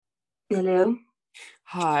Hello.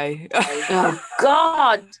 Hi. Oh,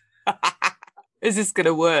 God. Is this going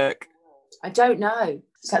to work? I don't know.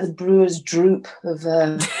 It's like the brewer's droop of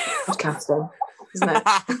podcasting, isn't it?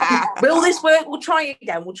 Will this work? We'll try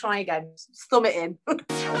again. Thumb it in.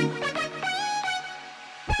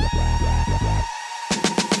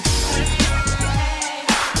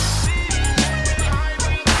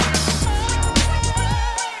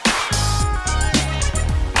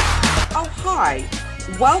 Oh, hi.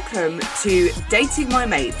 Welcome to Dating My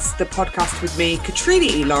Mates, the podcast with me, Katrina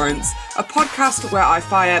E. Lawrence, a podcast where I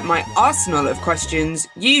fire my arsenal of questions,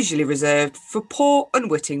 usually reserved for poor,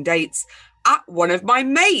 unwitting dates, at one of my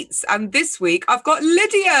mates. And this week I've got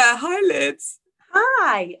Lydia. Hi, Lids.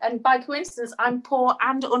 Hi. And by coincidence, I'm poor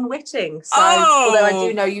and unwitting. So, although I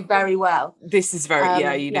do know you very well. This is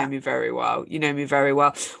very, you know me very well. You know me very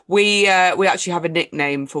well. We actually have a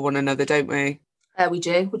nickname for one another, don't we? We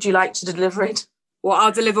do. Would you like to deliver it? Well,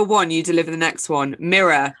 I'll deliver one, you deliver the next one.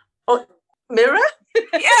 Mirror. Oh, Mirror?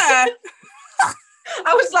 Yeah.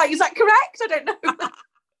 I was like, is that correct? I don't know.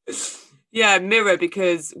 Yeah, Mirror,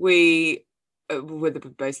 because we're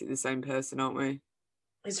basically the same person, aren't we?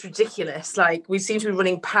 It's ridiculous. Like, we seem to be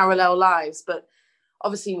running parallel lives, but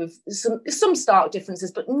obviously with some stark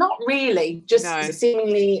differences, but not really. Just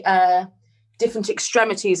seemingly different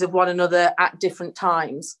extremities of one another at different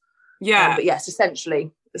times. Yeah. But yes,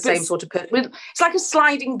 essentially the same sort of person. It's like a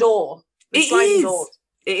sliding door. It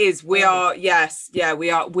is. We are, yes. Yeah, we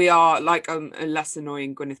are like a less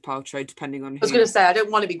annoying Gwyneth Paltrow, depending on who. I was going to say, I don't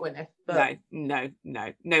want to be Gwyneth. But...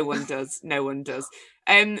 No one does. No one does.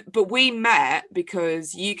 But we met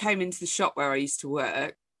because you came into the shop where I used to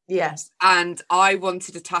work. Yes. And I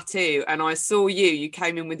wanted a tattoo, and I saw you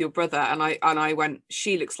came in with your brother, and I went,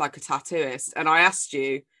 she looks like a tattooist. And I asked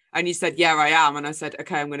you, and you said, yeah, I am. And I said,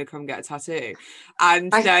 okay, I'm going to come get a tattoo.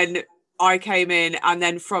 And then I came in, and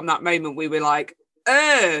then from that moment, we were like,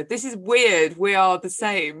 this is weird. We are the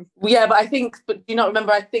same. Yeah, but do you not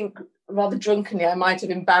remember? I think rather drunkenly, I might have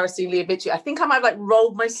embarrassingly admitted you. I think I might have like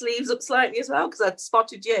rolled my sleeves up slightly as well because I'd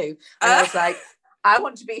spotted you. And I was like, I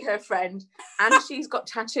want to be her friend, and she's got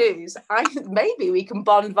tattoos. Maybe we can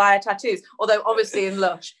bond via tattoos. Although obviously in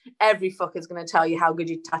Lush, every fucker's going to tell you how good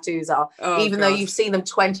your tattoos are, even though you've seen them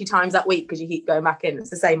 20 times that week because you keep going back in.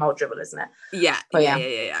 It's the same old dribble, isn't it? Yeah.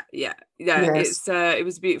 Yes. It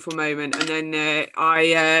was a beautiful moment, and then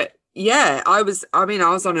I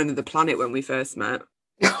was on another planet when we first met.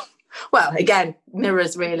 Well, again,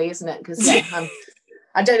 mirrors, really, isn't it? Because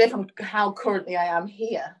I don't know how currently I am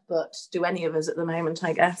here, but do any of us at the moment,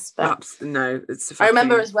 I guess. But no, I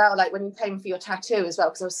remember as well, like when you came for your tattoo as well,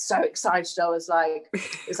 because I was so excited. I was like,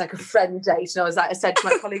 it was like a friend date, and I said to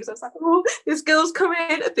my colleagues, I was like, oh, this girl's coming.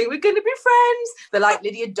 I think we're going to be friends. They're like,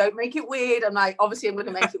 Lydia, don't make it weird. I'm like, obviously, I'm going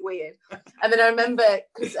to make it weird. And then I remember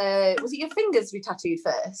because was it your fingers we tattooed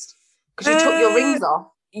first? Because you took your rings off.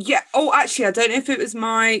 Yeah. Oh, actually, I don't know if it was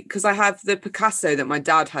because I have the Picasso that my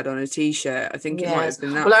dad had on a T-shirt. I think it might have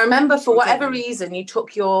been that. Well, I remember for whatever reason, you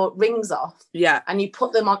took your rings off. Yeah. And you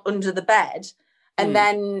put them under the bed. And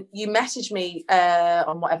then you messaged me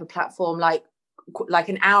on whatever platform, like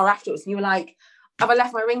an hour afterwards. And you were like, have I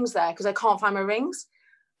left my rings there? Because I can't find my rings.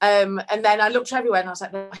 And then I looked everywhere and I was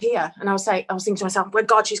like, they're here. And I was thinking to myself, my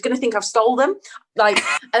God, she's going to think I've stole them. And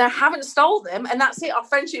I haven't stole them. And that's it. Our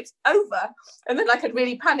friendship's over. And then I'd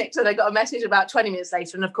really panicked. And I got a message about 20 minutes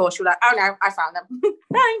later. And of course, you were like, oh no, I found them.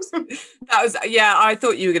 Thanks. That was, I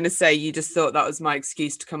thought you were going to say you just thought that was my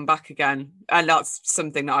excuse to come back again. And that's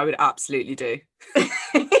something that I would absolutely do.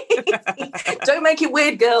 Don't make it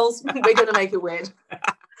weird, girls. We're going to make it weird.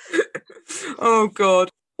 Oh, God.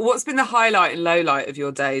 What's been the highlight and low light of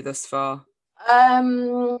your day thus far?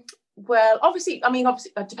 Well, obviously, depending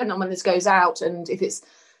on when this goes out and if it's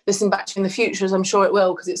listening back to in the future, as I'm sure it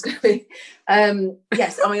will, because it's going to be,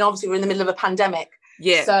 yes, obviously we're in the middle of a pandemic.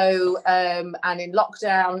 Yeah. So, and in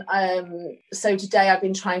lockdown. So today I've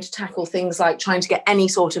been trying to tackle things like trying to get any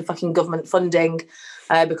sort of fucking government funding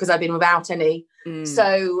because I've been without any.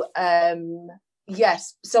 So,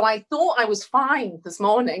 yes, so I thought I was fine this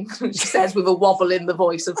morning, she says with a wobble in the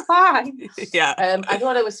voice of fine. Yeah. I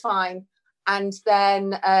thought I was fine. And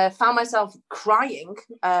then found myself crying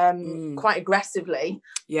quite aggressively.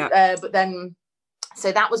 Yeah. But then,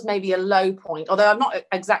 so that was maybe a low point, although I'm not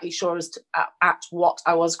exactly sure as to at what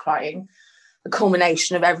I was crying. The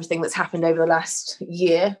culmination of everything that's happened over the last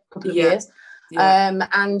couple of years. Yeah.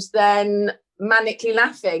 And then manically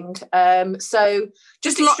laughing. So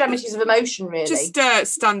just extremities of emotion, really. Just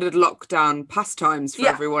standard lockdown pastimes for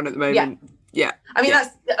everyone at the moment. Yeah. I mean,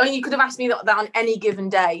 you could have asked me that on any given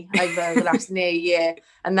day over the last near year,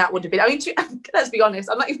 and that would have been, I mean, let's be honest,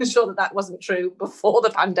 I'm not even sure that wasn't true before the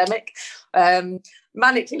pandemic.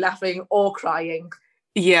 Manically laughing or crying.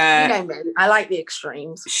 Yeah. You know me, I like the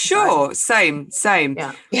extremes. Sure, same.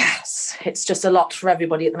 Yeah. Yes, it's just a lot for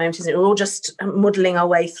everybody at the moment, isn't it? We're all just muddling our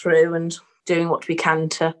way through and doing what we can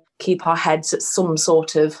to keep our heads at some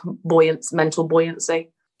sort of mental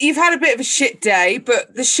buoyancy. You've had a bit of a shit day,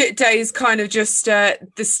 but the shit day is kind of just the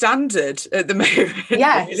standard at the moment.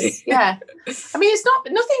 Yes, really. Yeah. I mean,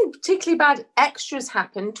 nothing particularly bad extras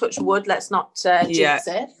happened, touch wood, let's not jinx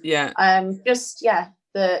it. Yeah. Just,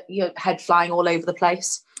 your head flying all over the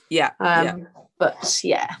place. Yeah. But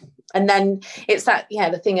yeah. And then it's that,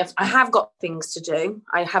 the thing of, I have got things to do.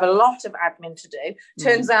 I have a lot of admin to do.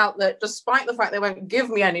 Turns out that despite the fact they won't give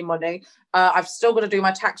me any money, I've still got to do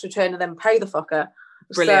my tax return and then pay the fucker.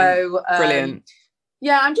 Brilliant. So, Brilliant.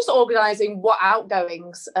 Yeah, I'm just organising what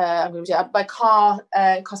outgoings I'm going to do. My car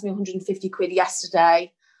cost me 150 quid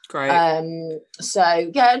yesterday. Great.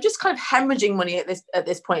 So yeah, I'm just kind of hemorrhaging money at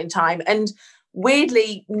this point in time, and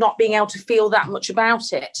weirdly not being able to feel that much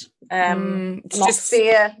about it. Not just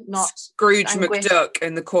fear, not Scrooge anguish. McDuck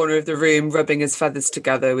in the corner of the room rubbing his feathers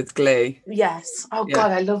together with glee. Yes. Oh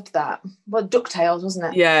God, I loved that. Well, DuckTales,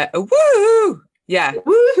 wasn't it? Yeah. Woo! Yeah.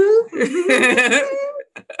 Woohoo!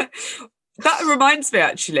 That reminds me,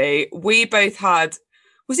 actually, we both had,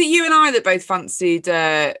 was it you and I that both fancied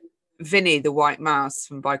Vinny the White Mouse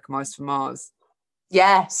from Biker Mice from Mars?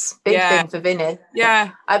 Yes, big thing for Vinny.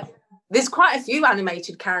 Yeah. There's quite a few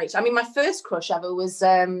animated characters. I mean, my first crush ever was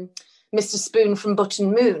Mr. Spoon from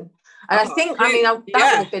Button Moon. And I think, that would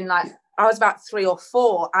have been like, I was about 3 or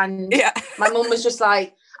 4. And my mum was just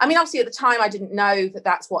like, I mean, obviously at the time I didn't know that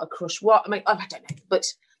that's what a crush was. I mean, I don't know. But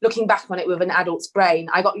looking back on it with an adult's brain,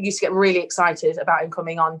 I used to get really excited about him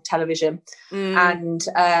coming on television. And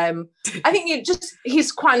I think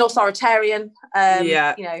he's quite an authoritarian.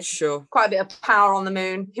 Sure. Quite a bit of power on the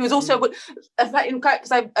moon. He was also,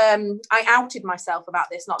 because I outed myself about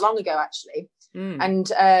this not long ago, actually. And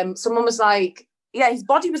someone was like, his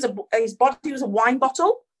body was a wine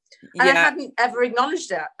bottle. And I hadn't ever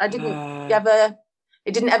acknowledged it. I didn't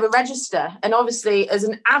it didn't ever register. And obviously, as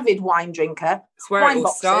an avid wine drinker, wine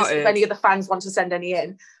boxes, started. If any of the fans want to send any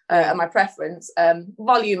in, are my preference.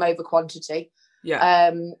 Volume over quantity.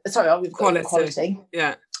 Yeah. Quality.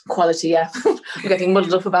 Yeah. Quality, yeah. I'm getting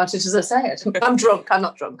muddled up about it as I say it. I'm drunk. I'm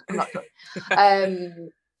not drunk.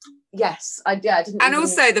 Yes, I didn't. And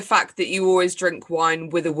also the fact that you always drink wine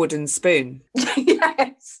with a wooden spoon.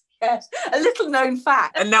 Yes, a little known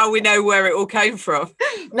fact. And now we know where it all came from.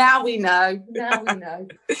 Now we know.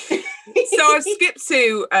 So I've skipped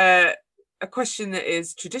to a question that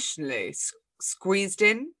is traditionally squeezed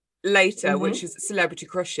in later, which is celebrity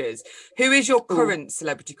crushes. Who is your current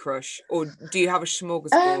celebrity crush? Or do you have a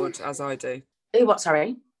smorgasbord, as I do? What,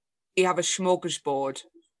 sorry? You have a smorgasbord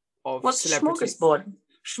of What's celebrities. What's smorgasbord?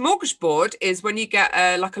 Smorgasbord is when you get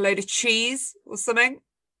like a load of cheese or something.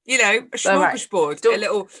 You know, a smorgasbord,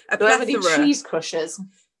 a plethora. Cheese crushes.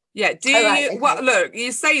 Yeah, well, look,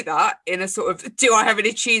 you say that in a sort of, do I have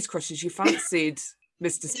any cheese crushes? You fancied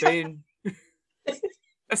Mr. Spoon.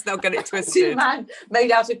 Let's not get it twisted. Man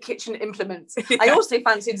made out of kitchen implements. I also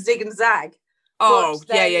fancied Zig and Zag. Oh,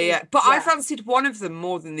 yeah. But I fancied one of them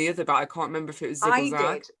more than the other, but I can't remember if it was Zig or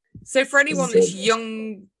Zag. So for anyone that's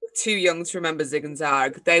too young to remember Zig and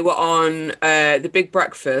Zag, they were on The Big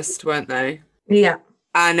Breakfast, weren't they? Yeah.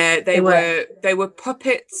 And they were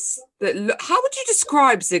puppets that how would you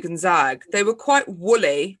describe Zig and Zag? They were quite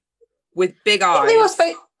woolly with big eyes.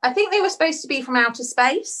 I think they were supposed to be from outer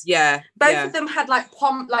space. Yeah. Both of them had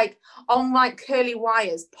on curly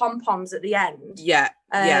wires, pom-poms at the end. Yeah.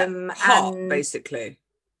 Hot, basically.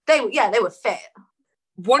 They were fit.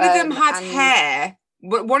 One of them had hair.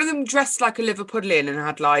 One of them dressed like a Liverpudlian and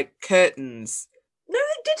had like curtains. No,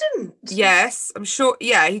 it didn't. Yes, I'm sure.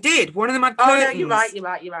 Yeah, he did. One of them had curtains. Oh, no, you're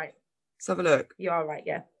right. Let's have a look. You are right,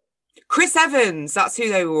 yeah. Chris Evans, that's who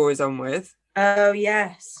they were always on with. Oh,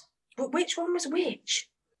 yes. But which one was which?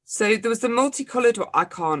 So there was the multicoloured one. I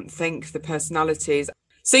can't think the personalities.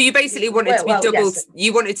 So you basically wanted to be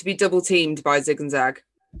you wanted to be double teamed by Zig and Zag.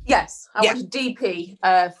 Yes, I wanted DP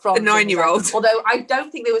from the 9-year-old. Although I don't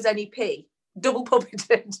think there was any P. Double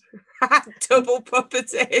puppeted. Double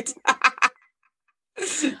puppeted.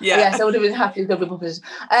 Yes, I would have been happy with double puppeted.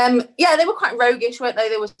 They were quite roguish, weren't they?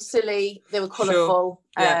 They were silly, they were colourful.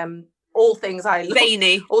 Sure. Yeah. All things I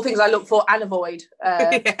look for and avoid.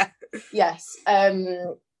 Yes.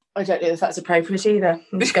 I don't know if that's appropriate either.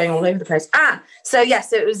 I'm just going all over the place. So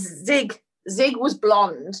it was Zig. Zig was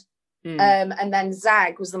blonde And then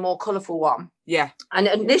Zag was the more colourful one. Yeah. And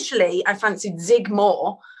initially I fancied Zig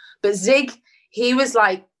more, but Zig, he was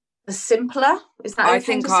like the simpler. Is that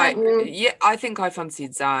okay to say? I think I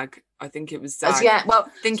fancied Zag. I think it was Zag. Yeah, well,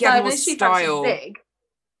 I think he had more style. Zig.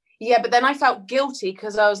 Yeah, but then I felt guilty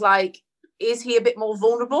because I was like, is he a bit more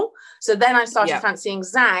vulnerable? So then I started fancying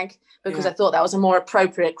Zag because I thought that was a more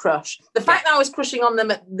appropriate crush. The fact that I was crushing on them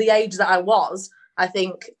at the age that I was, I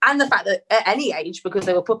think, and the fact that at any age, because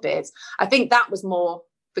they were puppets, I think that was more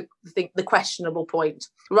the questionable point,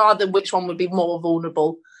 rather than which one would be more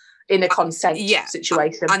vulnerable in a consent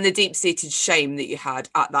situation. And the deep-seated shame that you had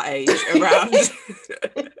at that age around.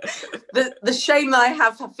 the shame that I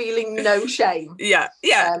have for feeling no shame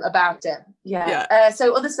about it.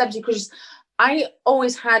 So other celebrity crushes, I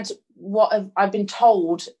always had what I've been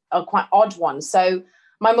told are quite odd ones. So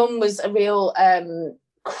my mum was a real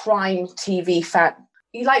crime TV fan.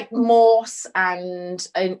 You like Morse and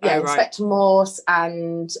Inspector Morse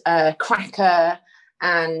and Cracker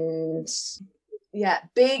and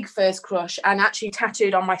big first crush, and actually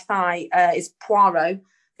tattooed on my thigh is Poirot,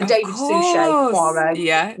 the David Suchet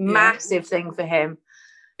Poirot. Massive thing for him.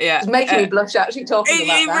 It's making me blush actually talking about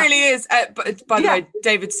that. It really is. But by the way,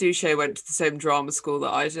 David Suchet went to the same drama school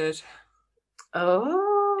that I did.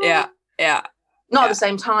 Oh. Yeah. Not at the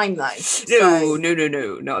same time, though. No,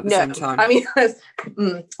 not at the same time. I mean,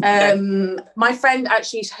 my friend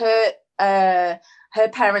actually, her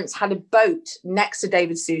parents had a boat next to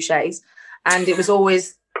David Suchet's, and it was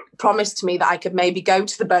always promised to me that I could maybe go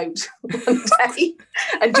to the boat one day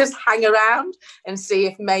and just hang around and see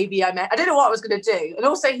if maybe I don't know what I was going to do. And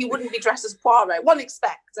also, he wouldn't be dressed as Poirot. One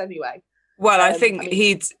expects, anyway. Well, I think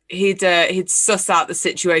he'd suss out the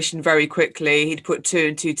situation very quickly. He'd put two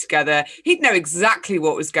and two together. He'd know exactly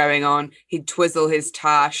what was going on. He'd twizzle his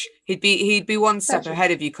tash. He'd be one step ahead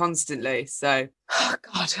of you constantly. So, oh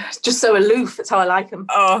God, just so aloof. That's how I like him.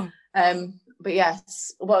 Oh, but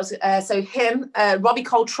yes, so him, Robbie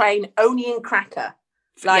Coltrane, Oni and Cracker.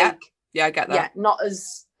 I get that. Yeah, not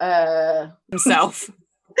as himself.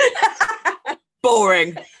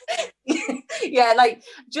 Boring. Yeah, like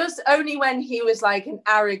just only when he was like an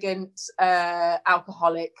arrogant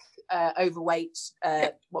alcoholic, overweight,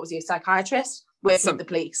 what was he, a psychiatrist working with the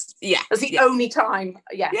police. Yeah, that's the only time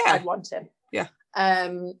I'd want him. Yeah.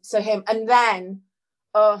 So him, and then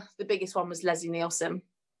the biggest one was Leslie Nielsen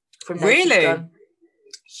from Really?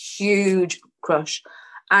 Huge crush.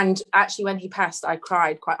 And actually when he passed I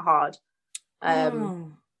cried quite hard.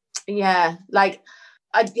 Yeah, like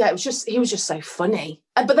it was just, he was just so funny.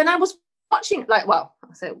 But then I was watching, like, well,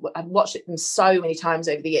 I've watched it so many times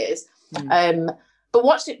over the years, but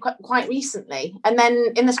watched it quite recently. And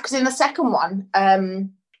then in the second one,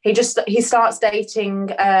 he starts dating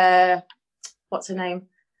what's her name?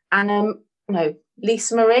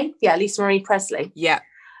 Lisa Marie. Yeah, Lisa Marie Presley. Yeah.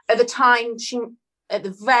 At the time, at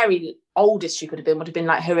the very oldest she would have been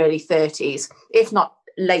like her early 30s, if not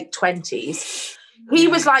late 20s. He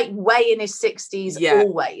was like way in his 60s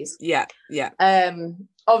always. Yeah.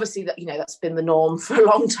 Obviously that's been the norm for a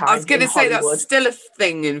long time. I was going to say that's still a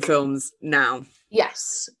thing in films now.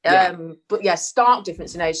 Yes. But yeah, stark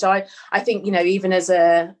difference in age. So I think, even as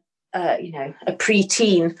a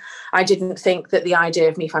preteen, I didn't think that the idea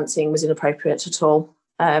of me fancying was inappropriate at all.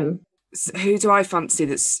 So who do I fancy?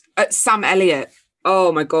 That's Sam Elliott.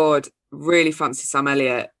 Oh my God. Really fancy Sam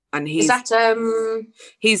Elliott. And he's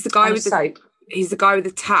the guy with the soap. He's the guy with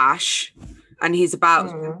the tash, and he's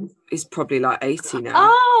probably like 80 now.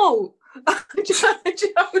 Oh, I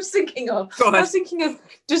was thinking of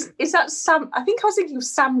is that Sam? I think I was thinking of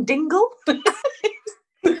Sam Dingle.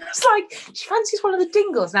 It's like she fancies one of the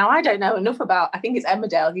Dingles. Now I don't know enough about. I think it's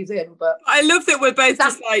Emmerdale he's in, but I love that we're both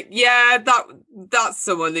just like, that's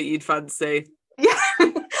someone that you'd fancy. Yeah,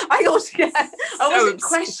 I wasn't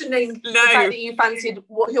questioning the fact that you fancied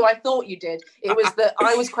who I thought you did. It was that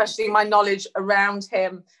I was questioning my knowledge around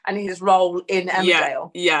him and his role in Emmerdale.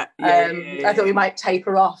 Yeah. I thought we might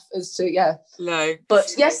taper off as to No,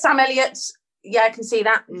 but yes, Sam Elliott. Yeah, I can see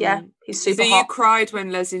that. Yeah, he's super hot. So you cried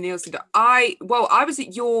when Leslie Nielsen died. I was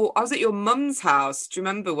at your mum's house. Do you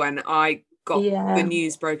remember when I got the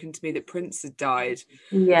news broken to me that Prince had died?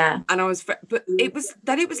 Yeah. And I was, but it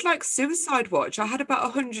was like suicide watch. I had about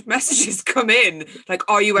 100 messages come in, like,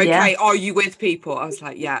 "Are you okay? Yeah. Are you with people?" I was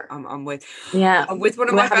like, "Yeah, I'm with. Yeah, I'm with one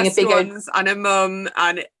of my best ones and a mum,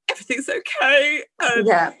 and everything's okay." And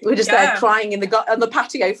we're just there crying on the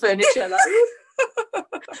patio furniture. Like,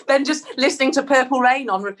 Then just listening to Purple Rain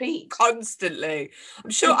on repeat. Constantly.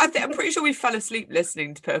 I'm pretty sure we fell asleep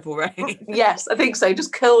listening to Purple Rain. Yes, I think so.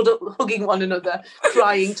 Just curled up, hugging one another,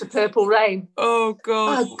 crying to Purple Rain. Oh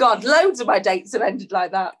God. Oh God, loads of my dates have ended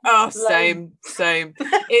like that. Oh, same.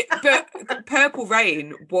 But Purple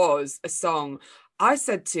Rain was a song I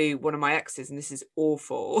said to one of my exes, and this is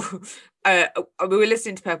awful. We were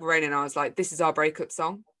listening to Purple Rain and I was like, this is our breakup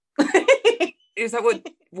song. He was like,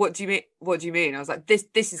 what do you mean? What do you mean? I was like,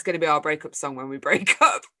 this is going to be our breakup song when we break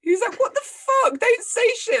up. He was like, what the fuck? Don't say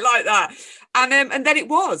shit like that. And then it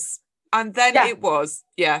was. And then it was.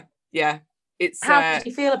 Yeah. It's how did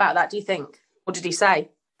he feel about that, do you think? What did he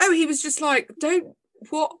say? Oh, he was just like,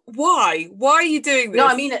 why are you doing this? No,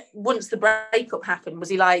 I mean, once the breakup happened, were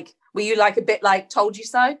you like a bit like told you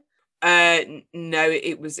so? No,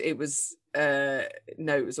 it was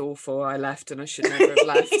awful. I left and I should never have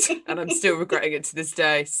left. And I'm still regretting it to this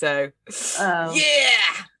day. So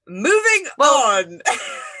moving on.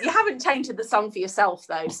 You haven't tainted the song for yourself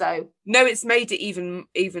though, so no, it's made it even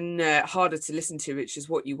harder to listen to, which is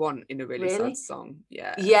what you want in a really sad song.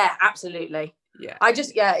 Yeah, absolutely. Yeah, I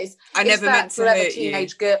never meant to hurt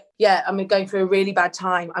teenage girl. Yeah, I'm going through a really bad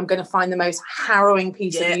time. I'm going to find the most harrowing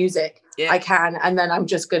piece of music I can, and then I'm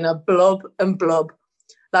just going to blub and blub.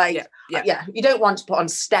 Like, you don't want to put on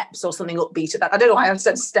Steps or something upbeat at that. I don't know why I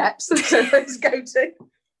said Steps. So let's go to.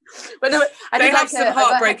 But no, they have some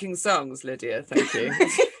heartbreaking songs, Lydia. Thank you.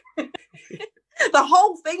 The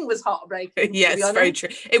whole thing was heartbreaking. Yes, very true.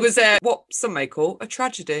 It was what some may call a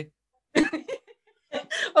tragedy.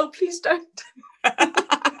 Oh, please don't.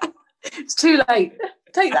 It's too late.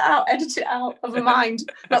 Take that out, edit it out of my mind,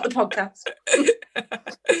 not the podcast.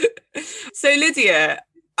 So, Lydia,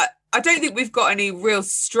 I don't think we've got any real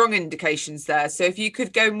strong indications there. So if you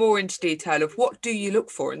could go more into detail of what do you look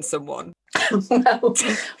for in someone? Well,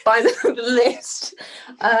 by the list,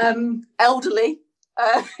 elderly.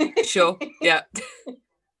 Sure, yeah.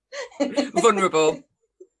 Vulnerable.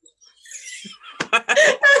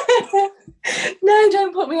 No,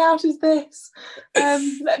 don't put me out as this.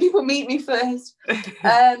 Let people meet me first.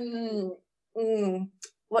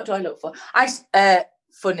 What do I look for?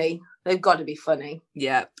 Funny. They've got to be funny.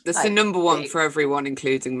 Yeah, that's the number one for everyone,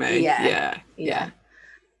 including me. Yeah.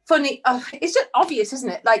 Funny. It's just obvious, isn't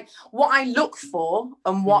it? Like what I look for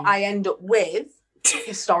and what I end up with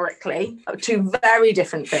historically are two very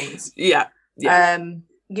different things. Yeah.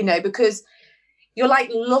 Because you're like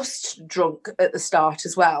lust drunk at the start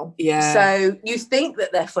as well. Yeah. So you think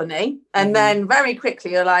that they're funny, and then very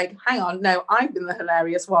quickly you're like, hang on, no, I've been the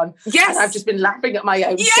hilarious one. Yes. And I've just been laughing at my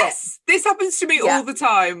own shit. This happens to me all the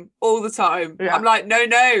time. Yeah. I'm like,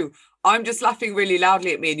 no, I'm just laughing really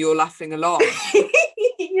loudly at me and you're laughing along.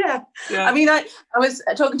 Yeah. I mean, I was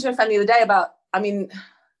talking to a friend the other day about, I'm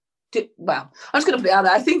just going to put it out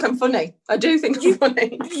there. I think I'm funny. I do think I'm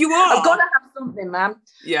funny. You are. I've got to have something, man.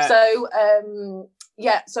 Yeah. So,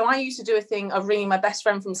 so I used to do a thing of ringing my best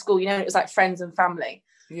friend from school. It was like Friends and Family.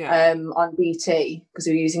 Yeah. On BT, because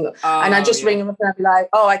we were using it. And I just ring them up and I'd be like,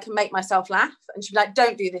 I can make myself laugh. And she'd be like,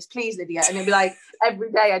 don't do this, please, Lydia. And it'd be like, every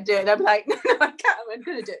day I'd do it. And I'd be like, no, I can't. I'm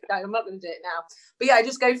going to do it. No, I'm not going to do it now. But yeah, I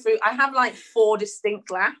just go through. I have like 4 distinct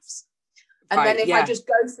laughs. And then if I just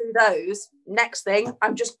go through those, next thing,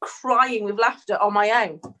 I'm just crying with laughter on my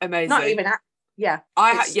own. Amazing. Not even,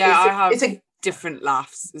 I have different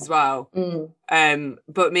laughs as well.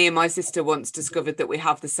 But me and my sister once discovered that we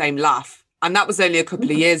have the same laugh. And that was only a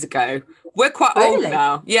couple of years ago. We're quite old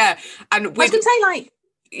now. Yeah. And I was going to say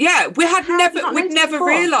we'd never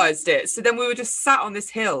realised it. So then we were just sat on this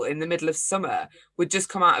hill in the middle of summer. We'd just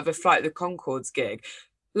come out of a Flight of the Conchords gig,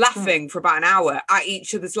 laughing for about an hour at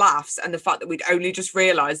each other's laughs and the fact that we'd only just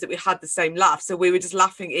realised that we had the same laugh. So we were just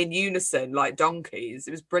laughing in unison like donkeys.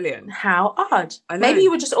 It was brilliant. How odd. Maybe you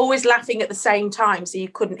were just always laughing at the same time so you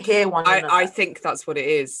couldn't hear one another. I think that's what it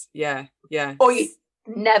is. Yeah. Or you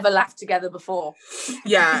never laughed together before.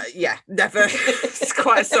 Yeah, never. It's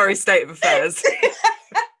quite a sorry state of affairs.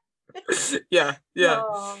 Yeah.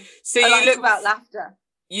 Oh, so you look about laughter.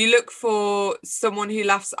 You look for someone who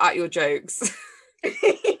laughs at your jokes.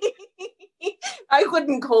 I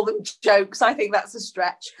wouldn't call them jokes. I think that's a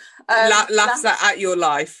stretch. Laughs at your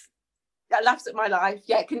life. Laughs at my life.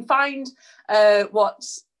 Yeah, can find what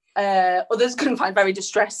others can find very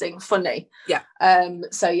distressing funny. Yeah.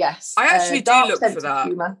 So yes, I actually do look for that.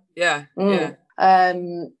 Humor. Yeah.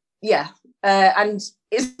 And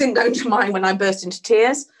isn't going to mind when I burst into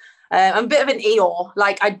tears. I'm a bit of an Eeyore.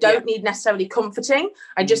 Like I don't need necessarily comforting.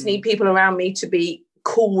 I just need people around me to be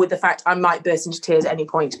cool with the fact I might burst into tears at any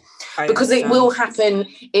point, because it will happen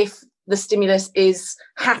if the stimulus is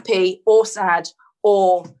happy or sad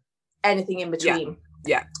or anything in between.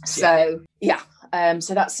 Yeah. So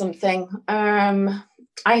so that's something.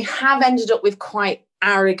 I have ended up with quite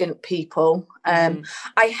arrogant people.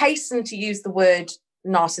 I hasten to use the word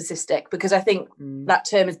narcissistic because I think that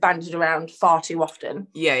term is bandied around far too often.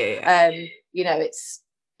 You know,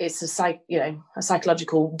 it's a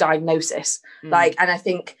psychological diagnosis. And I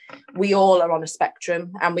think we all are on a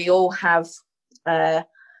spectrum, and we all have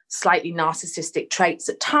slightly narcissistic traits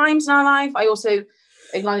at times in our life. I also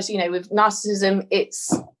acknowledge, with narcissism,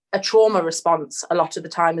 it's a trauma response a lot of the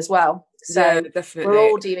time as well. So definitely. We're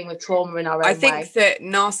all dealing with trauma in our own way. I think that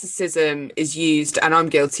narcissism is used, and I'm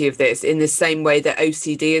guilty of this, in the same way that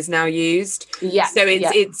OCD is now used. Yeah. So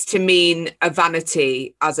it's to mean a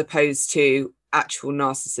vanity as opposed to actual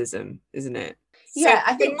narcissism, isn't it? Yeah,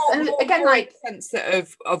 so I think again, like sense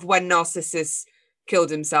of when Narcissus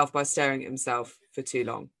killed himself by staring at himself for too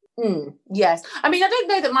long. Yes, I mean, I don't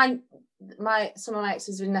know that some of my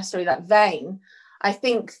exes were necessarily that vain. I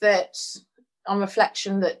think that on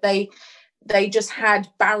reflection that they just had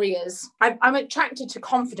barriers. I'm attracted to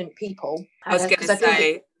confident people. I was going to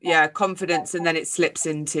say, confidence, and then it slips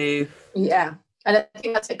into and I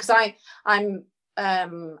think that's it, because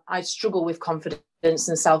I struggle with confidence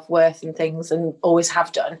and self-worth and things, and always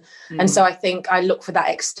have done. And so I think I look for that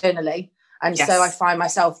externally, and so I find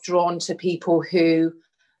myself drawn to people who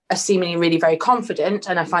are seemingly really very confident,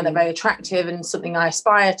 and I find that very attractive and something I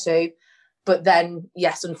aspire to. But then,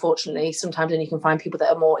 yes, unfortunately, sometimes then you can find people that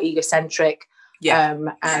are more egocentric,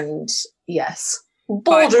 and yes,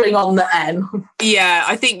 bordering on the N. Yeah,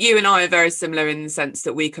 I think you and I are very similar in the sense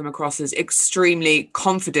that we come across as extremely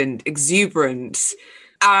confident, exuberant,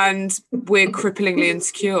 and we're cripplingly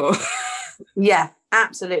insecure. Yeah,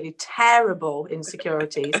 absolutely terrible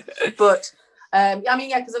insecurities. But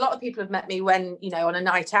because a lot of people have met me when, on a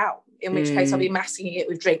night out, in which case I'll be masking it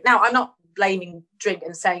with drink. Now, I'm not blaming drink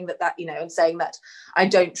and saying that and saying that I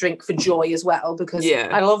don't drink for joy as well, because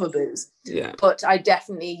I love a booze. Yeah. But I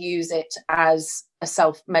definitely use it as a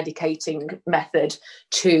self-medicating method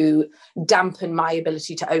to dampen my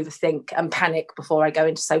ability to overthink and panic before I go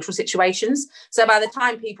into social situations. So by the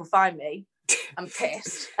time people find me, I'm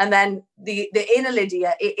pissed. And then the inner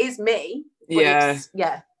Lydia, it is me. But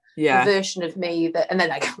the version of me that, and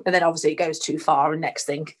then obviously it goes too far, and next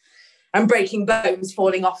thing I'm breaking bones,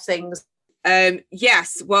 falling off things.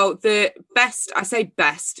 Yes, well, the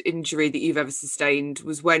best injury that you've ever sustained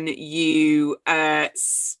was when you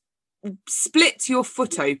split your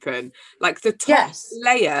foot open, like the top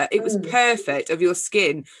layer, it was perfect, of your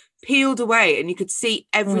skin peeled away, and you could see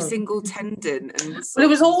every single tendon. And well, it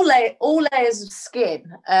was all layers of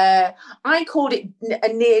skin. I called it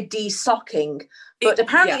a near de-socking, but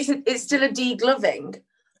apparently it's still a de-gloving.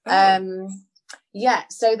 So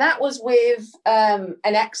that was with an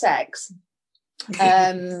XX.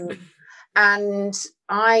 And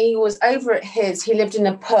I was over at he lived in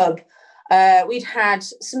a pub. We'd had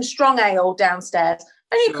some strong ale downstairs,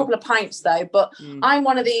 only a couple of pints though, but I'm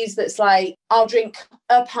one of these that's like, I'll drink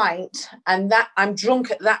a pint and that I'm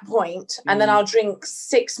drunk at that point, and then I'll drink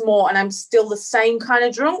 6 more and I'm still the same kind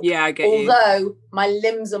of drunk. Yeah, I get you. Although my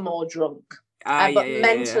limbs are more drunk. But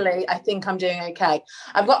mentally, I think I'm doing okay.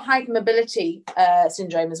 I've got hypermobility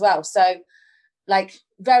syndrome as well. So, like,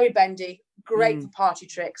 very bendy, great for party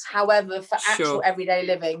tricks. However, for actual everyday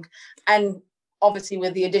living, and obviously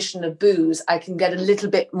with the addition of booze, I can get a little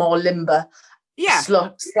bit more limber.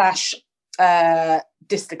 Slash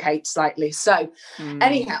dislocate slightly. So,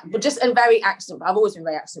 anyhow, but just a very accident. I've always been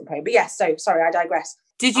very accident prone. But yes, so sorry, I digress.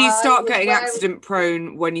 Did you start getting accident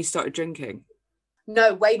prone when you started drinking?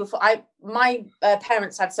 No, way before. My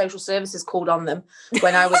parents had social services called on them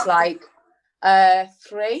when I was like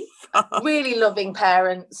 3. Really loving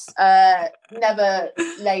parents. Never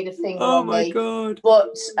laid a finger on me. Oh my God.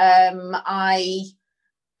 But I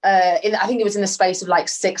think it was in the space of like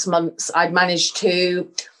 6 months, I'd managed to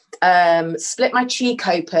split my cheek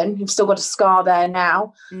open. You've still got a scar there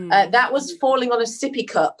now. That was falling on a sippy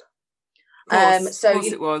cup.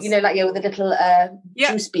 It was. Like with a little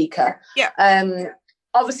juice beaker.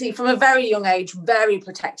 Obviously, from a very young age, very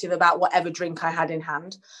protective about whatever drink I had in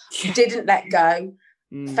hand. Didn't let go.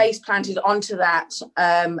 Face planted onto that.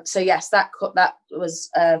 So yes, that was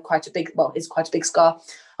quite a big. Well, it's quite a big scar.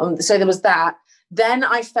 So there was that. Then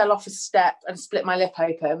I fell off a step and split my lip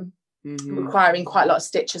open, requiring quite a lot of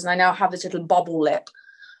stitches. And I now have this little bobble lip.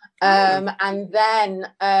 And then,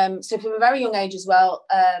 so from a very young age as well,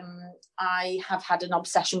 I have had an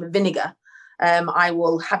obsession with vinegar. I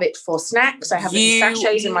will have it for snacks. I have it in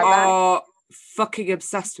sachets in my bag. You are fucking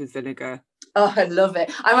obsessed with vinegar. Oh, I love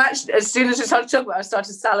it. I'm actually, as soon as I started talking about it, I started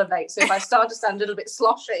to salivate. So if I start to sound a little bit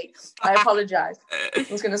sloshy, I apologise. I'm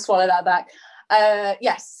just going to swallow that back.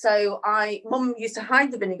 Yes, so mum used to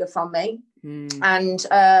hide the vinegar from me, and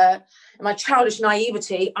in my childish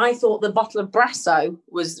naivety, I thought the bottle of Brasso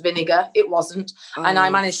was vinegar. It wasn't, and I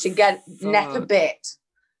managed to nip a bit.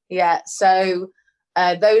 Yeah, so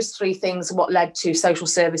those three things are what led to social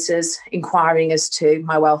services inquiring as to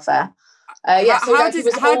my welfare. How did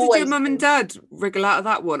your mum and dad wriggle out of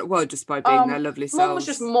that one? Well, just by being their lovely selves. Mum was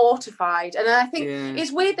just mortified, and I think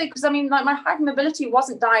it's weird though, because I mean, like, my hypermobility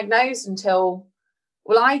wasn't diagnosed until,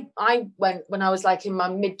 well, I went when I was like in my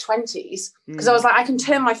mid-20s, because I was like, I can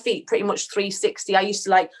turn my feet pretty much 360. I used to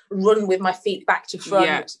like run with my feet back to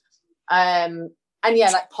front, and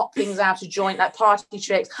like pop things out of joint, like party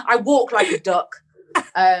tricks. I walk like a duck.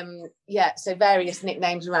 So various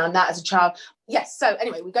nicknames around that as a child. Yes, so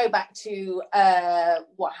anyway, we go back to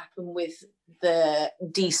what happened with the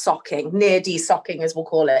near de-socking as we'll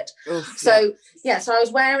call it. Oof, so I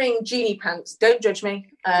was wearing genie pants, don't judge me,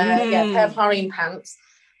 pair of harem pants,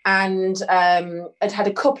 and I'd had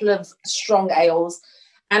a couple of strong ales,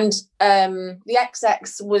 and the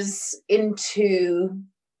XX was into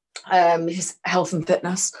his health and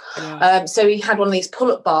fitness. So he had one of these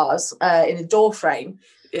pull-up bars in a door frame,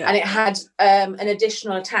 and it had an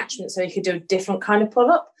additional attachment so he could do a different kind of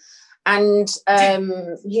pull-up. And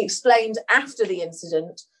he explained after the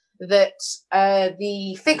incident that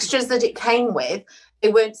the fixtures that it came with, they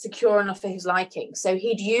weren't secure enough for his liking. So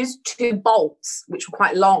he'd used 2 bolts, which were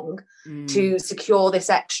quite long, to secure this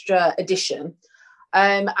extra addition.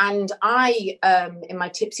 And I, in my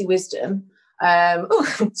tipsy wisdom,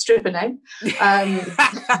 stripper name.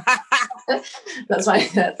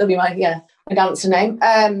 That'll be my dancer name.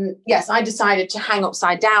 Yes, I decided to hang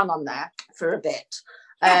upside down on there for a bit.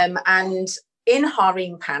 And in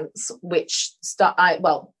harem pants, which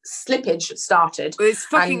slippage started. Well, it's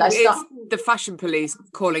the fashion police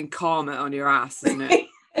calling karma on your ass, isn't it?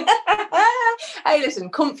 Hey, listen,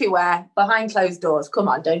 comfy wear behind closed doors. Come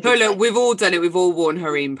on, don't. Oh, look, we've all done it. We've all worn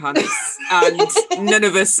harem pants, and none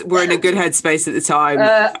of us were in a good headspace at the time.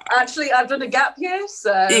 Actually, I've done a gap year,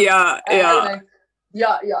 so anyway.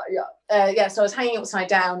 So I was hanging upside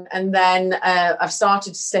down, and then I've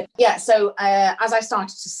started to slip. Yeah, so as I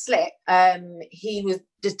started to slip, he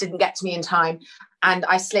just didn't get to me in time, and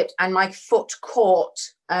I slipped, and my foot caught.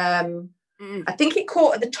 I think it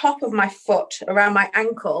caught at the top of my foot around my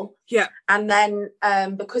ankle. Yeah. And then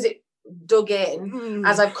because it dug in,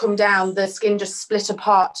 as I've come down, the skin just split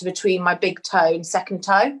apart between my big toe and second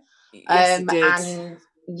toe. Yes, it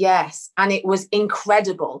did. And it was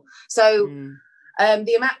incredible. So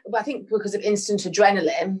the amount, I think because of instant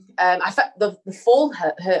adrenaline, I felt the fall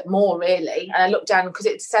hurt more really. And I looked down because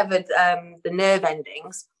it severed the nerve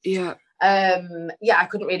endings. Yeah. I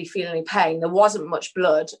couldn't really feel any pain. There wasn't much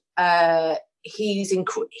blood. He's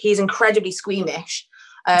incredibly squeamish.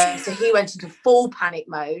 So he went into full panic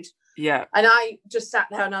mode. Yeah. And I just sat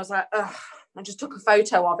there and I was like, ugh. I just took a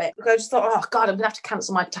photo of it because I just thought, oh God, I'm gonna have to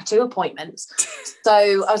cancel my tattoo appointments.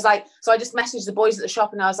 So I was like, I just messaged the boys at the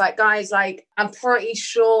shop and I was like, guys, like, I'm pretty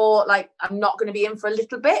sure, like, I'm not going to be in for a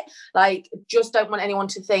little bit. Like, just don't want anyone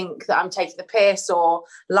to think that I'm taking the piss or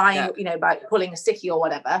lying, about pulling a sickie or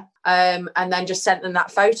whatever. And then just sent them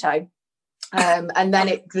that photo. And then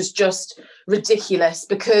it was just ridiculous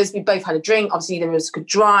because we both had a drink. Obviously, neither of us could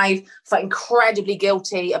drive. Felt incredibly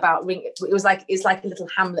guilty about ringing. It's like a little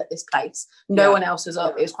hamlet, this place. No one else was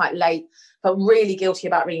up. It was quite late. Felt really guilty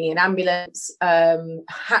about ringing an ambulance.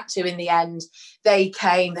 Had to in the end. They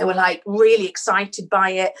came. They were like really excited by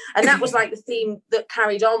it, and that was like the theme that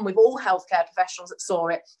carried on with all healthcare professionals that saw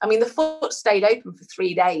it. I mean, the foot stayed open for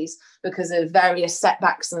 3 days because of various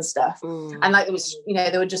setbacks and stuff. And like there was,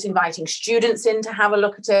 they were just inviting students in to have a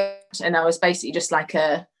look at it, and I was basically just like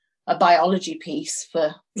a biology piece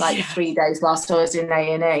for like 3 days whilst I was in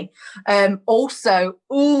A&E. Also,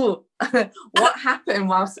 what happened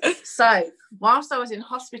whilst I was in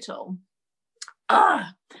hospital,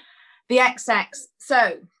 the XX.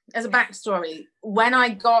 So as a backstory, when I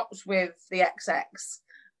got with the XX,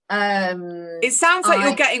 it sounds like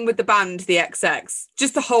you're getting with the band, the XX,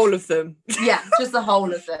 just the whole of them. Yeah, just the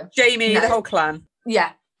whole of them. Jamie, the whole clan.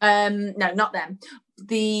 Yeah. No, not them.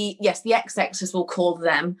 The XX, as we'll call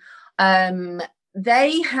them. We'd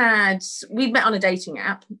met on a dating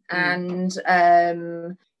app, and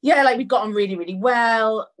we got on really, really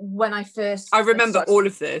well. When I remember all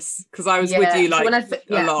of this because I was with you a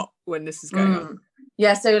lot when this was going on.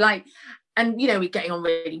 Yeah, so and we're getting on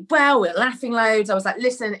really well. We're laughing loads. I was like,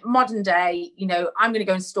 listen, modern day, I'm going to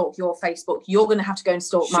go and stalk your Facebook. You're going to have to go and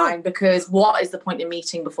stalk mine because what is the point in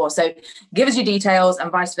meeting before? So give us your details and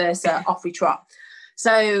vice versa. Off we trot.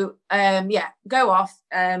 So go off,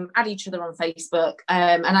 add each other on Facebook,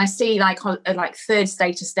 and I see like third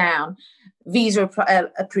status down, visa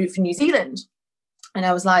approved for New Zealand. And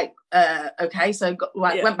I was like, okay. So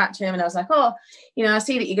went back to him and I was like, oh, I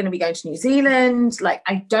see that you're going to be going to New Zealand. Like,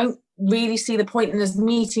 I don't really see the point in us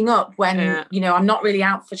meeting up when, I'm not really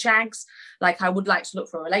out for shags. Like, I would like to look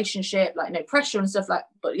for a relationship, like no pressure and stuff like,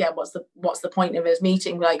 but yeah, what's the point of us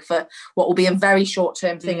meeting, like for what will be a very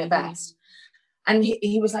short-term thing at best? And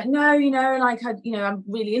he was like, no, like, I'm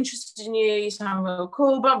really interested in you. You sound real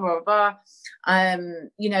cool, blah, blah, blah.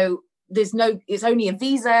 It's only a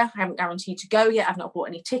visa. I haven't guaranteed to go yet. I've not bought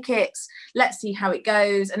any tickets. Let's see how it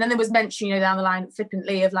goes. And then there was mention, down the line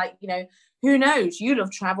flippantly of like, who knows? You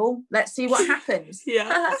love travel. Let's see what happens.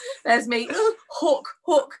 There's me. Hook.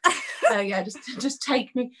 Just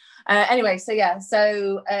take me. Anyway, so yeah.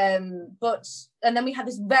 So, and then we had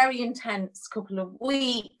this very intense couple of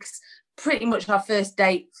weeks. Pretty much our first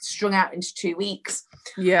date strung out into 2 weeks.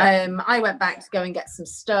 I went back to go and get some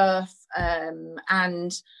stuff,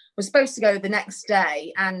 and was supposed to go the next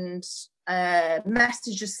day, and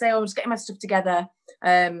message just say I was getting my stuff together,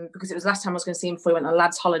 because it was last time I was going to see him before he went on a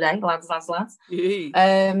lads holiday, lads.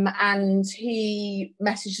 And he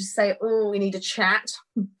messaged to say, oh, we need a chat.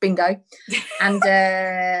 Bingo. And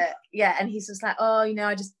and he's just like, oh,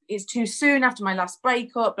 it's too soon after my last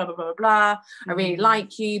breakup, blah blah blah blah. I really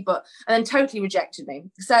like you, and then totally rejected me.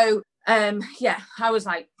 So I was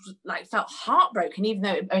like felt heartbroken, even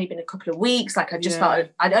though it had only been a couple of weeks. Like, I just felt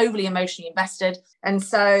I'd overly emotionally invested. And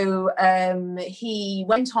so he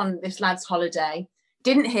went on this lad's holiday,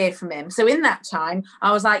 didn't hear from him. So in that time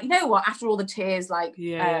I was like, you know what, after all the tears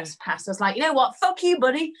passed, I was like, you know what, fuck you,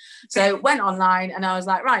 buddy. So went online and I was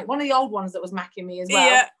like, right, one of the old ones that was macking me as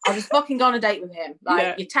well, I'll just fucking go on a date with him.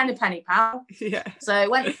 Like, you're 10 a penny, pal. So I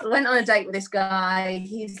went on a date with this guy.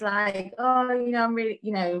 He's like, oh, I'm really,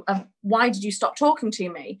 why did you stop talking to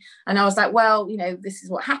me? And I was like, well, this is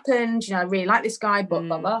what happened, I really like this guy, but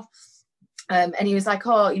blah blah. And he was like,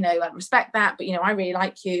 oh, I respect that, but I really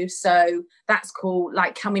like you, so that's cool.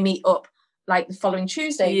 Like, can we meet up like the following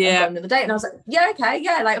Tuesday and go another date? And I was like, yeah, okay,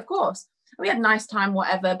 yeah, like, of course. And we had a nice time,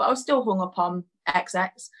 whatever, but I was still hung up on XX.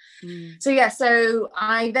 So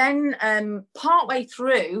I then partway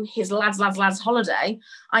through his lads holiday,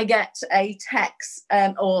 I get a text,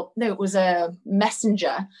 it was a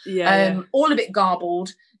messenger, all of it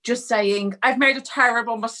garbled, just saying, I've made a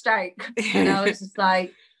terrible mistake. And I was just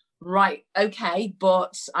like, right, okay,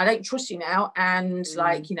 but I don't trust you now, and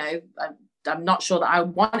I'm not sure that I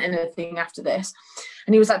want anything after this.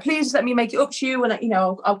 And he was like, please let me make it up to you, and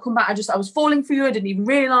I'll come back. I was falling for you, I didn't even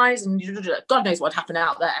realise, and God knows what happened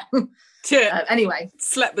out there. Anyway,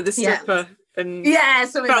 slept with a stripper and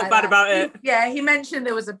felt like bad about it. He mentioned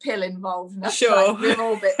there was a pill involved, and sure, we've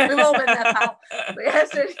all been there, pal.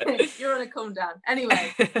 But so you're on a come down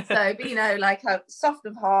anyway. So, but like a soft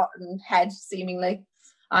of heart and head, seemingly,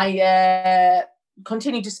 I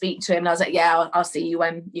continued to speak to him, and I was like, yeah, I'll see you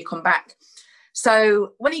when you come back.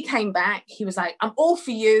 So when he came back, he was like, I'm all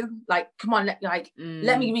for you. Like, come on,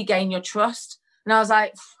 let me regain your trust. And I was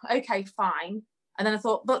like, okay, fine. And then I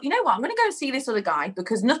thought, but you know what? I'm going to go see this other guy,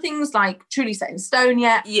 because nothing's like truly set in stone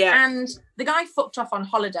yet. And the guy fucked off on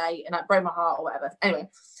holiday and broke my heart or whatever. Anyway,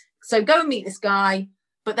 so go and meet this guy,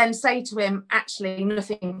 but then say to him, actually,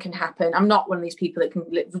 nothing can happen. I'm not one of these people that can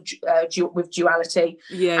live with duality.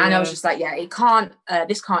 I was just like, it can't,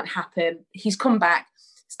 this can't happen. He's come back.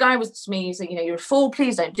 This guy was to me, he's like, you're a fool.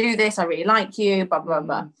 Please don't do this. I really like you, blah, blah,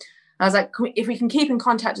 blah. I was like, if we can keep in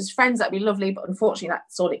contact as friends, that'd be lovely. But unfortunately,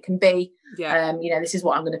 that's all it can be. This is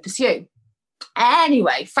what I'm going to pursue.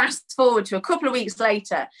 Anyway, fast forward to a couple of weeks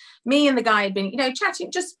later, me and the guy had been,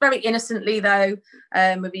 chatting just very innocently, though,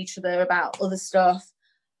 with each other about other stuff.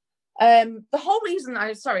 The whole reason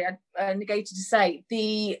I negated to say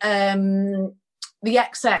the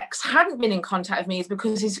XX hadn't been in contact with me is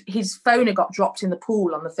because his phone had got dropped in the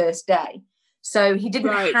pool on the first day. So he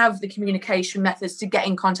didn't have the communication methods to get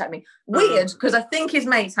in contact with me. Weird, because I think his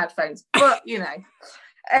mates had phones, but anyway.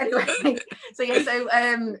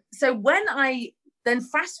 So when I then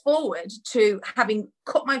fast forward to having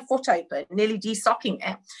cut my foot open, nearly de-socking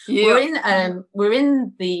it, we're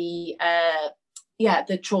in the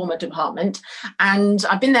trauma department, and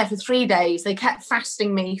I've been there for 3 days. They kept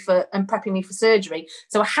fasting me and prepping me for surgery,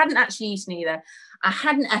 so I hadn't actually eaten either. I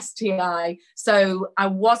had an STI, so I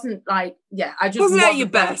wasn't I just wasn't at your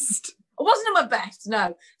best. I wasn't at my best,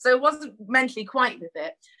 no. So I wasn't mentally quite with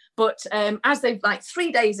it. But as they've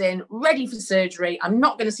 3 days in, ready for surgery, I'm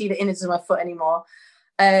not going to see the innards of my foot anymore.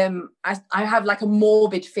 I have like a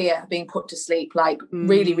morbid fear of being put to sleep, like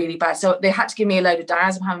really, really bad. So they had to give me a load of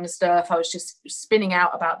diazepam and stuff. I was just spinning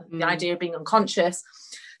out about the idea of being unconscious.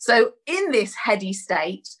 So in this heady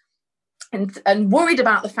state, and worried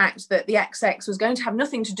about the fact that the XX was going to have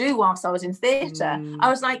nothing to do whilst I was in theatre, I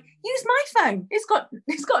was like, use my phone. It's got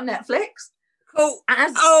Netflix.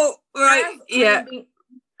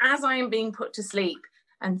 As I am being put to sleep,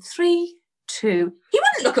 and 3, 2, he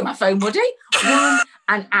wouldn't look at my phone, would he? 1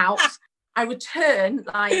 and out. I return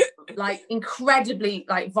like incredibly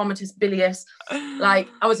like vomitous, bilious, like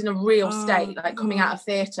I was in a real state, like coming out of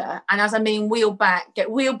theatre. And as I'm being get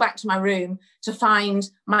wheeled back to my room to find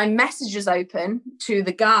my messages open to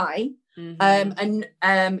the guy, and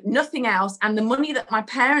nothing else, and the money that my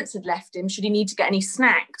parents had left him should he need to get any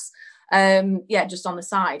snacks, just on the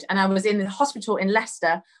side. And I was in the hospital in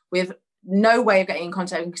Leicester with no way of getting in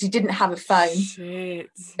contact with him because he didn't have a phone.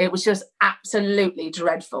 Shit. It was just absolutely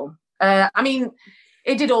dreadful. I mean,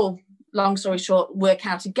 it did all, long story short, work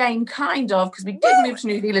out again, kind of, because we did move to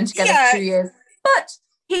New Zealand together for 2 years. But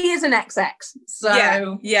he is an XX,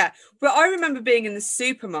 so... Yeah. But I remember being in the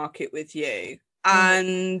supermarket with you,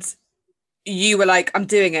 and you were like, I'm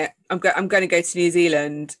doing it. I'm going to go to New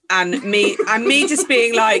Zealand. And me just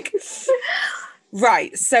being like...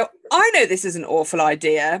 Right, so I know this is an awful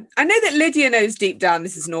idea. I know that Lydia knows deep down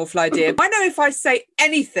this is an awful idea. I know if I say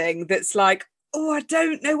anything that's like, oh, I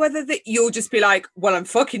don't know whether that, you'll just be like, well, I'm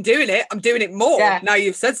fucking doing it. I'm doing it more. Yeah. Now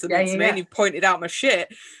you've said something to me and you've pointed out my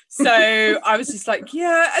shit. So I was just like,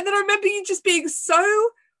 yeah. And then I remember you just being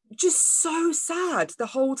so sad the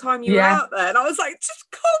whole time you were out there. And I was like,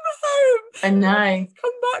 just come home. I know.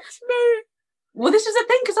 Come back to me. Well, this is the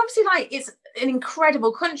thing, because obviously, like, it's an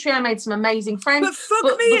incredible country. I made some amazing friends. But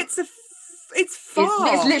fuck me, it's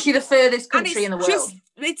far. It's literally the furthest country in the world.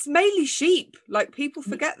 It's mainly sheep. Like, people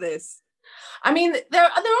forget this. I mean, there are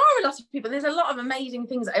a lot of people. There's a lot of amazing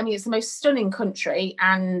things. I mean, it's the most stunning country.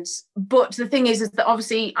 But the thing is that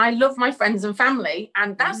obviously I love my friends and family.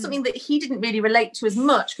 And that's something that he didn't really relate to as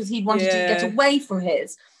much because he wanted to get away from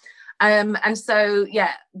his. And so,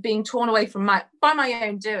 being torn away from by my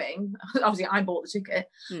own doing, obviously I bought the ticket,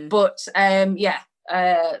 but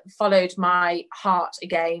followed my heart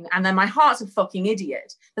again. And then my heart's a fucking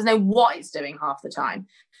idiot. Doesn't know what it's doing half the time.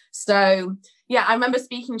 So, I remember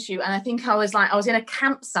speaking to you, and I think I was in a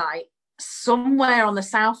campsite somewhere on the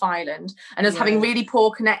South Island, and I was having really poor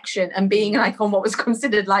connection and being like on what was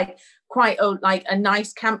considered like quite a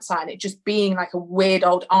nice campsite, and it just being like a weird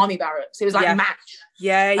old army barracks. It was like a match.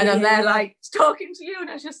 And I'm there like talking to you, and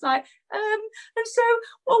I was just like, and so,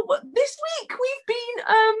 this week we've been,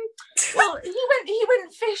 he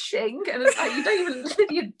went fishing, and it's like,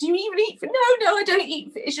 Lydia, do you even eat fish? No, I don't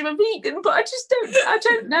eat fish. I'm a vegan, but I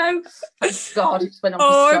don't know. Thank God, it's been on for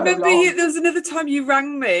so I remember long. There was another time you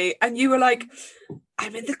rang me, and you were like,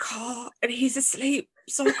 I'm in the car, and he's asleep,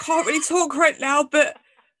 so I can't really talk right now, but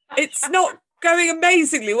it's not going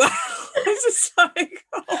amazingly well. I was just like,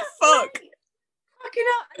 oh, fuck. Fucking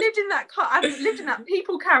up. I lived in that car. I've lived in that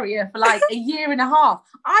people carrier for like a year and a half.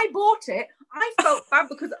 I bought it. I felt bad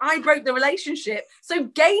because I broke the relationship, so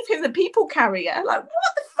gave him the people carrier. Like,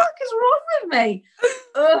 what the fuck is wrong with me?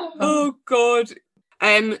 Ugh. Oh God.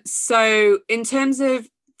 So in terms of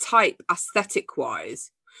type, aesthetic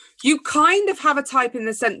wise, you kind of have a type in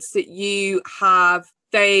the sense that you have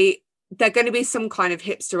they're going to be some kind of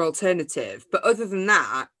hipster alternative, but other than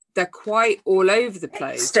that, they're quite all over the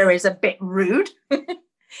place. Hipster is a bit rude.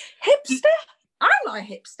 Hipster? I'm not a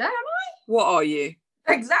hipster, am I? What are you?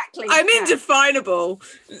 Exactly. I'm indefinable.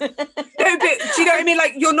 No, but do you know what I mean?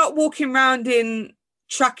 Like, you're not walking around in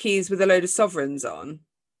trackies with a load of sovereigns on.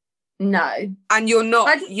 No. And you're not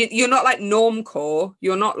like normcore.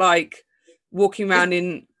 You're not like walking around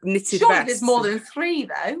in knitted vests. There's more than 3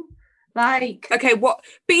 though. Like, okay, what?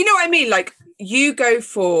 But you know what I mean? Like, you go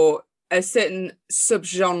for a certain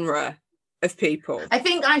subgenre of people. I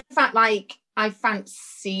think I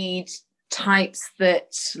fancied types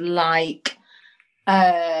that like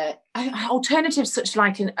alternative's such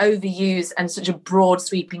like an overused and such a broad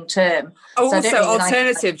sweeping term. Oh, so also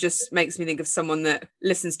alternative just makes me think of someone that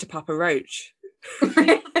listens to Papa Roach.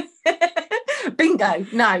 Bingo.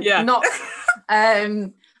 No, not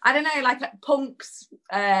I don't know, like punks,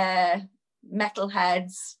 metalheads.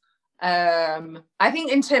 I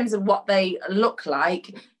think in terms of what they look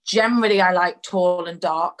like, generally I like tall and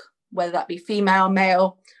dark, whether that be female,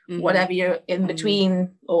 male, whatever you're in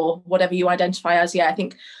between or whatever you identify as. I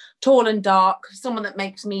think tall and dark, someone that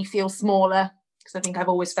makes me feel smaller, because I think I've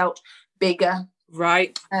always felt bigger.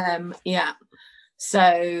 Right.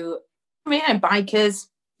 So, bikers.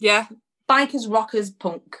 Yeah. Bikers, rockers,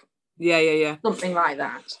 punk. Yeah. Something like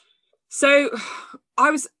that. So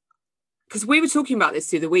because we were talking about this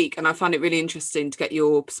the other week, and I found it really interesting to get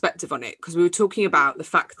your perspective on it, because we were talking about the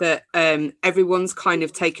fact that everyone's kind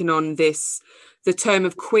of taken on the term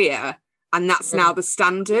of queer, and that's now the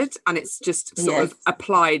standard, and it's just sort of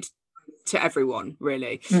applied to everyone,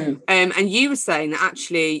 really. And you were saying that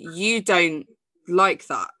actually you don't like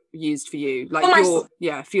that used for you, like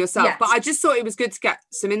for yourself. But I just thought it was good to get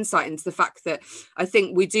some insight into the fact that I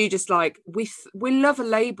think we do just like we love a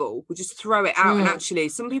label, we just throw it out, and actually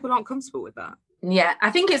some people aren't comfortable with that.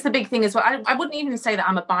 I think it's the big thing as well. I wouldn't even say that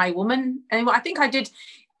I'm a bi woman anymore.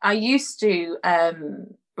 I used to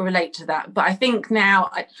relate to that, but I think now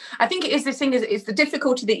I think it is this thing, is it's the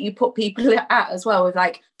difficulty that you put people at as well, with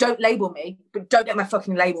like, don't label me, but don't get my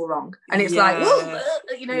fucking label wrong. And it's like,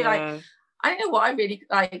 like, I don't know what I really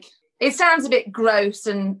like. It sounds a bit gross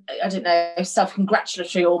and, I don't know,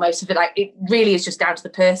 self-congratulatory almost, of it. Like, it really is just down to the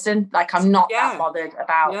person. Like, I'm not that bothered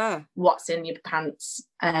about what's in your pants.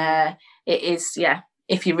 It is,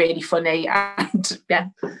 if you're really funny and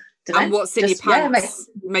and what's in your pants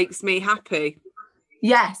makes me happy.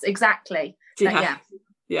 Yes, exactly.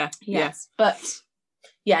 Yes. But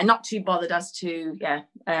not too bothered as to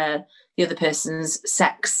the other person's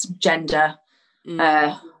sex, gender,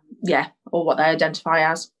 or what they identify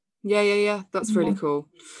as. That's really cool.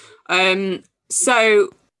 So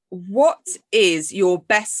what is your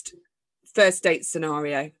best first date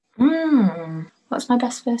scenario? What's my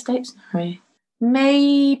best first date scenario?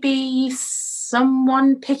 Maybe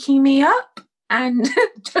someone picking me up and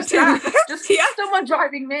just someone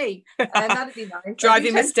driving me. That'd be nice.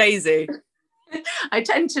 Driving Miss Daisy. I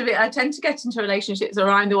tend to get into relationships where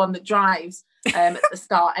I'm the one that drives at the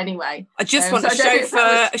start anyway. I just want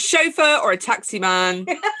a chauffeur or a taxi man.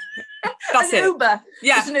 That's it. Uber.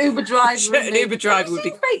 Yeah. Just an Uber driver. An Uber driver would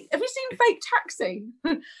be. Have you seen Fake Taxi?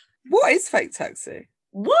 What is Fake Taxi?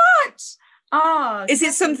 What? Is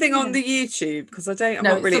it something on the YouTube? Because I'm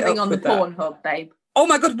not really something up on the with that. Pornhub, babe. Oh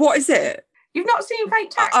my God, what is it? You've not seen Fake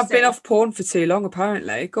Taxi? I've been off porn for too long,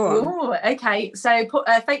 apparently. Go on. Oh, okay. So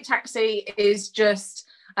Fake Taxi is just,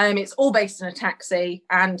 it's all based on a taxi.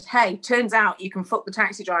 And hey, turns out you can fuck the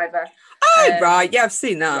taxi driver. Oh, right. Yeah, I've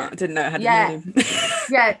seen that. Yeah. I didn't know it had a name.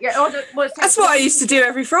 That's what I used to do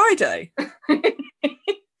every Friday.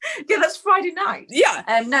 Yeah, that's Friday night.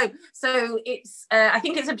 Yeah. No, so it's, I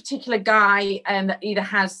think it's a particular guy that either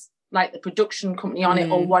has like the production company on it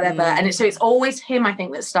or whatever, and it's always him, I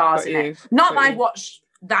think, that stars in it. Not that I've watched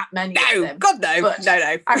that many of them. God no,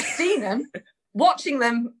 no. I've seen them, watching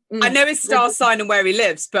them. I know his star sign and where he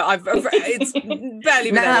lives, but it's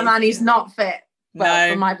barely. No, man, he's not fit.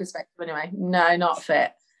 Well, from my perspective, anyway. No, not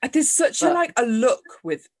fit. There's such a look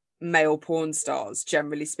with male porn stars,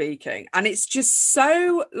 generally speaking, and it's just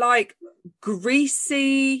so like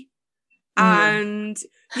greasy, and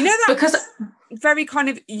you know that because very kind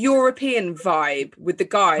of European vibe with the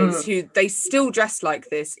guys who they still dress like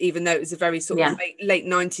this, even though it was a very sort of late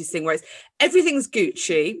 90s thing, where everything's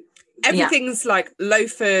Gucci, everything's like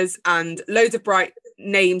loafers and loads of bright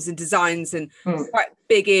names and designs and quite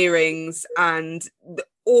big earrings and the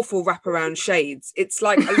awful wraparound shades. It's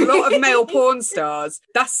like a lot of male porn stars,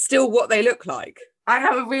 that's still what they look like. I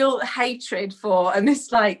have a real hatred for, and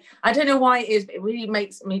this, like, I don't know why it is, but it really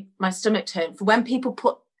makes my stomach turn for when people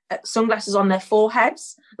put sunglasses on their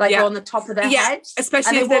foreheads, like on the top of their heads,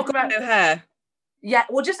 especially if they've got no hair. Yeah,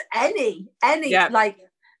 well, just any like,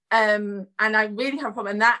 and I really have a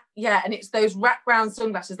problem. And that, and it's those wraparound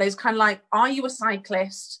sunglasses. Those kind of like, are you a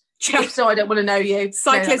cyclist? If so, I don't want to know you.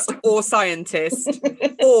 Cyclist or scientist,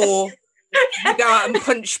 or you go out and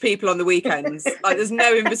punch people on the weekends. Like, there's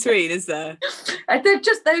no in between, is there? They're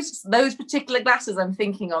just those particular glasses I'm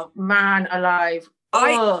thinking of. Man alive!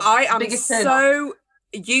 I am so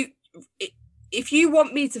if you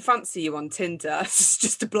want me to fancy you on Tinder, it's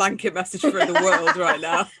just a blanket message for the world right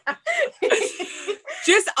now.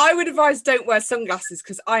 I would advise don't wear sunglasses,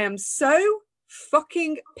 because I am so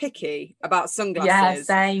fucking picky about sunglasses.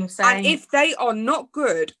 Yeah, same. And if they are not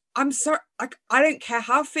good, I'm sorry, like, I don't care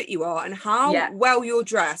how fit you are and how well you're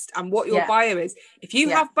dressed and what your bio is. If you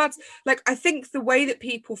have bad, like, I think the way that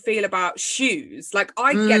people feel about shoes, like,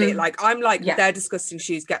 I get it. Like, I'm like, they're disgusting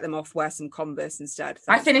shoes, get them off, wear some Converse instead.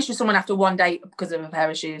 I finished with someone after one date because of a pair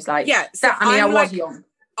of shoes. Like, so I was young.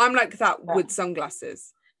 I'm like that with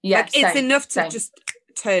sunglasses. Yeah, like, it's enough to just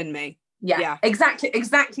turn me. Yeah, exactly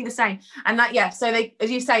the same. And that, so they,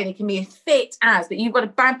 as you say, they can be as fit as, but you've got a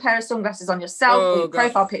bad pair of sunglasses on yourself, your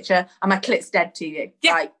profile picture, and my clit's dead to you.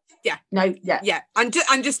 I'm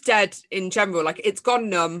just dead in general. Like, it's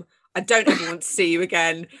gone numb. I don't ever want to see you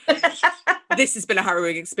again. This has been a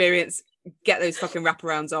harrowing experience. get those fucking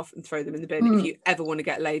wraparounds off and throw them in the bin if you ever want to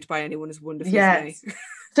get laid by anyone as wonderful as me.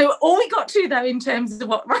 So all we got to though in terms of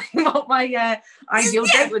what my ideal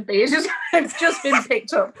date would be is just I've just been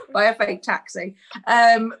picked up by a fake taxi,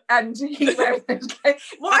 and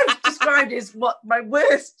what I've described is what my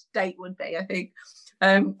worst date would be. I think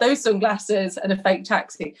those sunglasses and a fake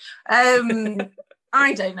taxi.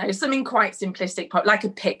 I don't know, something quite simplistic, like a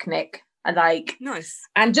picnic. And like nice,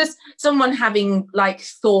 and just someone having like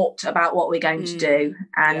thought about what we're going to do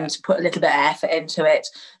and put a little bit of effort into it,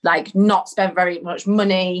 like not spend very much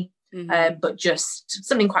money, but just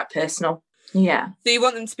something quite personal. Yeah. So you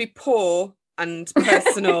want them to be poor and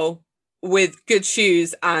personal with good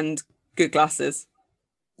shoes and good glasses?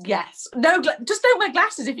 Yes. No, just don't wear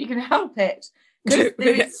glasses if you can help it. Because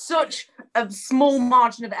there is such a small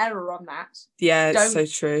margin of error on that. Yeah, it's so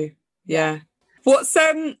true. Yeah. What's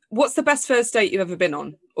the best first date you've ever been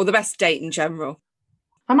on, or the best date in general?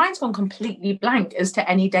 My mind's gone completely blank as to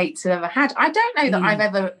any dates I've ever had. I don't know that I've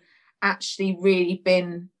ever actually really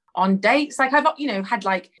been on dates. Like I've, had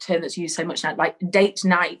like a term that's used so much now, like date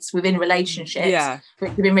nights within relationships. Yeah, which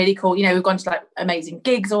have been really cool. We've gone to like amazing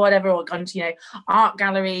gigs or whatever, or gone to art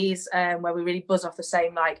galleries where we really buzz off the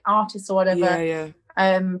same like artists or whatever. Yeah.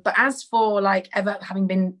 But as for like ever having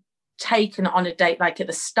been taken on a date like at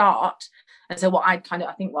the start. And so what I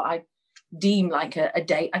deem like a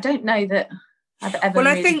date, I don't know that I've ever. Well,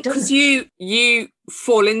 I think because you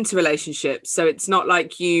fall into relationships, so it's not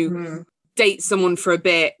like you date someone for a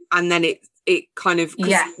bit and then it kind of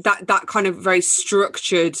that kind of very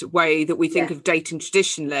structured way that we think of dating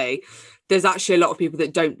traditionally. There's actually a lot of people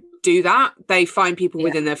that don't do that. They find people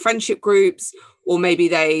within their friendship groups, or maybe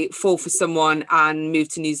they fall for someone and move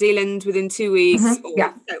to New Zealand within 2 weeks,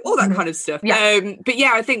 or all that kind of stuff. But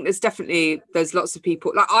I think there's lots of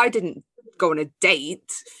people. Like I didn't go on a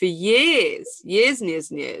date for years and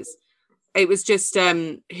years. It was just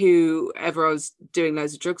whoever I was doing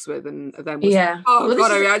loads of drugs with, and then was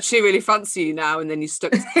I actually really fancy you now, and then you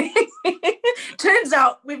stuck. Turns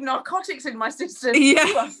out with narcotics in my system, you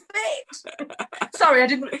are fit. Sorry, I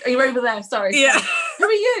didn't. You're over there. Sorry. Yeah. Who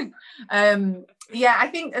are you? I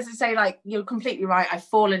think, as I say, like you're completely right. I've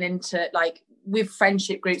fallen into like with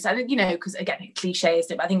friendship groups. I think because again, cliche is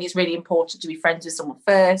it, but I think it's really important to be friends with someone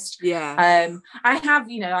first. Yeah. I have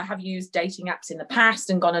used dating apps in the past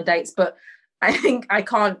and gone on dates, but I think I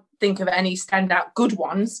can't think of any standout good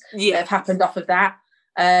ones that have happened off of that.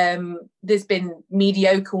 There's been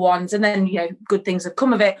mediocre ones, and then good things have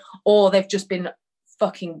come of it, or they've just been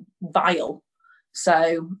fucking vile.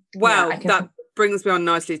 So that brings me on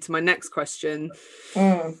nicely to my next question.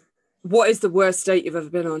 What is the worst date you've ever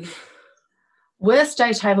been on? Worst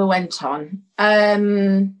date I ever went on?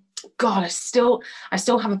 God, I still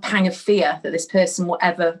have a pang of fear that this person will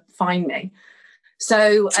ever find me.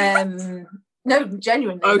 So no,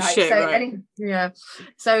 genuinely. Oh shit! So, right.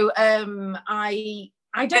 So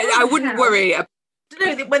I don't know. I wouldn't worry.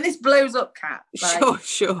 When this blows up, Kat. Like,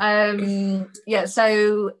 sure.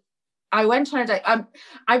 So I went on a date.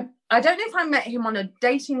 I don't know if I met him on a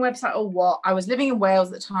dating website or what. I was living in Wales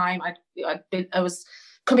at the time. I was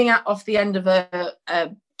coming out off the end of a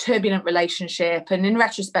turbulent relationship, and in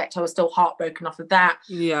retrospect, I was still heartbroken off of that.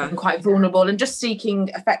 Yeah, and quite vulnerable, and just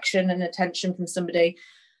seeking affection and attention from somebody.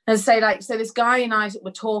 And so this guy and I were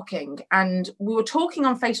talking, and we were talking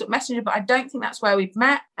on Facebook Messenger, but I don't think that's where we've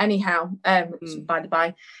met. Anyhow, by the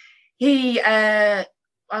by, he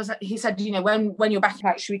said, when you're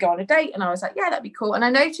back, should we go on a date? And I was like, yeah, that'd be cool. And I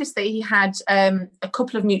noticed that he had a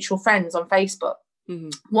couple of mutual friends on Facebook.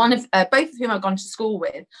 One of both of whom I'd gone to school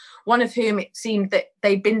with, one of whom it seemed that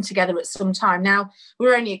they'd been together at some time. Now, we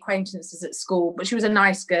were only acquaintances at school, but she was a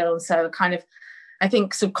nice girl, and so I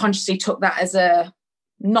think subconsciously took that as a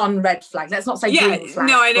non-red flag. Let's not say green flag.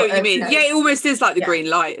 No, I know what you mean. Yeah, it almost is like the green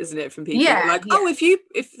light, isn't it, from people? Like,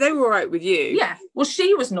 if they were all right with you. Yeah. Well,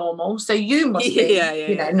 she was normal, so you must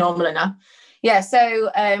be, normal enough. Yeah.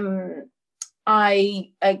 So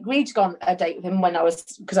I agreed to go on a date with him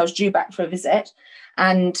because I was due back for a visit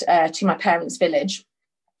and to my parents' village,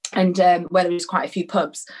 and where there was quite a few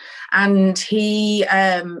pubs, and he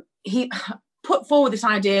put forward this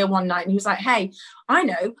idea one night, and he was like, "Hey, I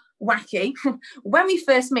know, wacky. When we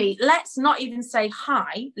first meet, let's not even say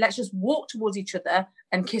hi. Let's just walk towards each other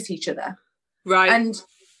and kiss each other." Right. And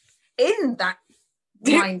in that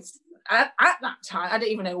mind, at that time, I don't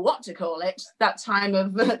even know what to call it, that time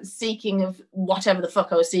of seeking of whatever the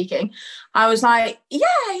fuck I was seeking, I was like, yeah,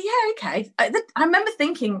 okay. I remember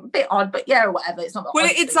thinking, a bit odd, but yeah, whatever. It's not that. Well,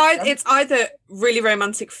 it's either really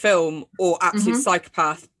romantic film or absolute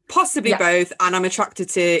psychopath, possibly both, and I'm attracted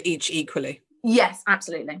to each equally. Yes,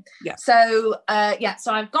 absolutely. Yeah. So,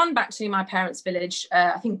 so I've gone back to my parents' village,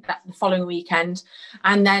 I think that the following weekend,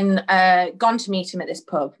 and then gone to meet him at this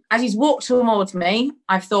pub. As he's walked towards me,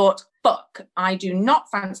 I've thought, fuck, I do not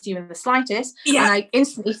fancy you in the slightest. Yeah. And I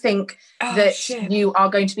instantly think that you are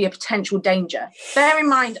going to be a potential danger. Bear in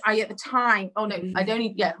mind, at the time,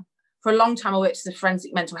 for a long time I worked as a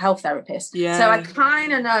forensic mental health therapist. Yeah. So I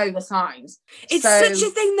kind of know the signs. It's such a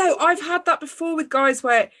thing, though. I've had that before with guys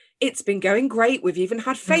where it's been going great. We've even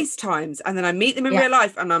had FaceTimes, and then I meet them in real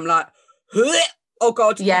life, and I'm like, oh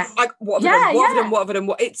God, what have I done?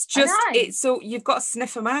 It's just, it's so, you've got to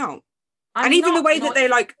sniff them out. And even the way that they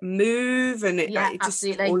like move and it just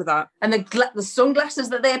all of that. And the sunglasses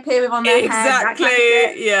that they appear with on their head.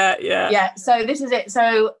 Exactly. Yeah. So this is it.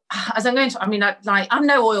 So as I'm going to, I'm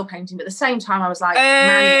no oil painting, but at the same time I was like,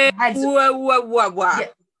 man, heads. Whoa. Yeah.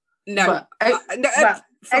 No.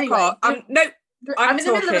 Fuck off. I'm in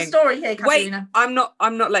the middle of a story here, Katerina. Wait,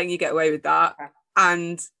 I'm not letting you get away with that. Okay.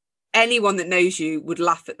 And anyone that knows you would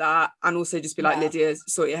laugh at that and also just be like, Lydia,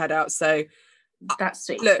 sort your head out. So that's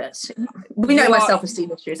sweet. Look, we know my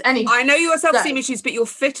self-esteem issues. Anyway, I know your self-esteem issues, but you're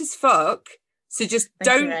fit as fuck. So just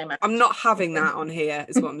don't. I'm not having that on here,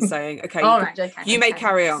 is what I'm saying. Okay. All right. Okay. You may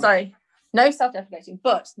carry on. Sorry. No self-deprecating,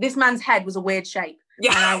 but this man's head was a weird shape.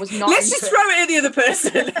 Yeah. And I was not. Let's just throw it at the other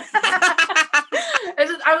person.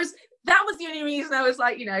 That was the only reason I was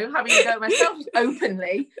like, having a go at myself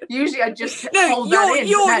openly. Usually I just hold that in.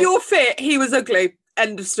 You're fit. He was ugly.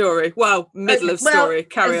 End of story. Well, middle of story.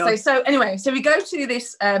 Carry on. So anyway, so we go to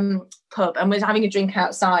this pub and we're having a drink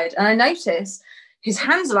outside, and I notice his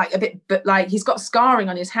hands are like a bit, but like he's got scarring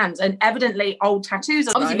on his hands and evidently old tattoos.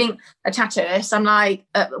 Obviously, being a tattooist, I'm like,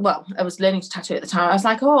 I was learning to tattoo at the time. I was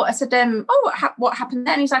like, what happened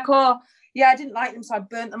then? He's like, I didn't like them, so I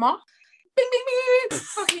burnt them off. Bing, bing, bing,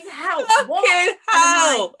 fucking hell. Fucking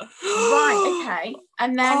hell. Right, okay.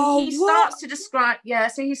 And then he starts to describe,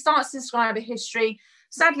 a history,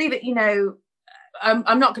 sadly, that,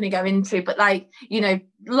 I'm not going to go into, but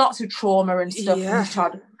lots of trauma and stuff. Yeah.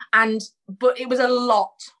 But it was a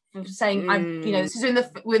lot of saying, this is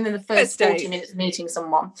within the first 40 minutes of meeting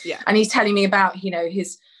someone. Yeah. And he's telling me about,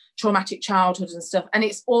 his traumatic childhood and stuff. And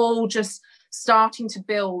it's all just starting to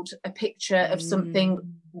build a picture of something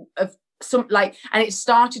and it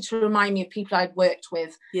started to remind me of people I'd worked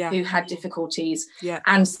with who had difficulties. Yeah.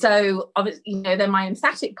 And so obviously, then my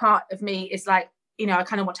emphatic part of me is like, I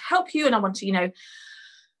kind of want to help you and I want to,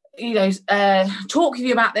 talk with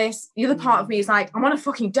you about this. The other part of me is like, I'm on a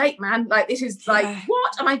fucking date, man. Like, this is like,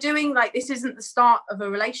 what am I doing? Like, this isn't the start of a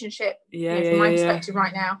relationship from my perspective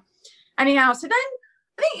right now. Anyhow, so then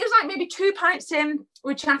I think it was like maybe 2 pints in,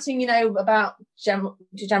 we're chatting, about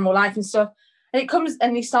general life and stuff. And it comes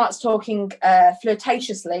and he starts talking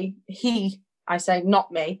flirtatiously. I say, not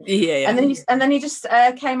me. Yeah. And then he just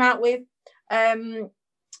came out with,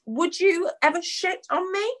 would you ever shit on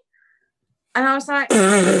me? And I was like,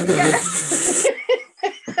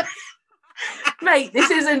 mate, this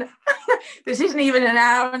isn't even an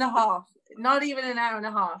hour and a half. Not even an hour and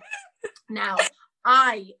a half. Now,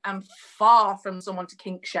 I am far from someone to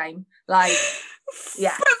kink shame. Like,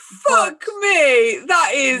 yeah. Fuck me.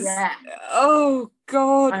 That is. Yeah. Oh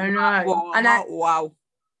God. I know. Wow.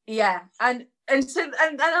 Yeah. And so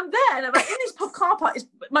I'm there, and I'm like in this pub car park. It's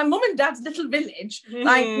my mum and dad's little village.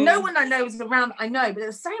 Like no one I know is around. I know, but at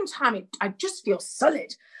the same time, I just feel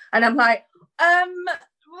solid. And I'm like, I'm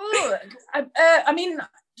really,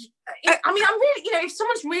 if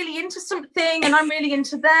someone's really into something and I'm really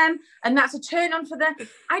into them and that's a turn on for them,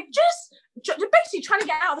 I just basically trying to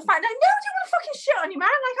get out of the fact that I don't want to fucking shit on you, man.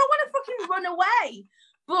 Like, I want to fucking run away.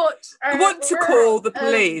 But I want to call the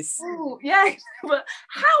police. But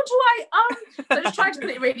how do I? I was trying to put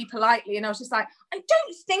it really politely, and I was just like, I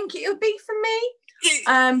don't think it would be for me.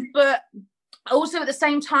 But also at the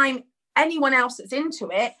same time, anyone else that's into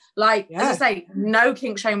it, like as I say, no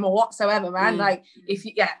kink shame whatsoever, man. Like if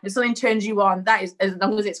something turns you on, that is, as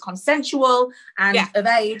long as it's consensual and of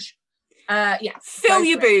age. Fill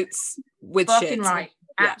your boots with shit. Right.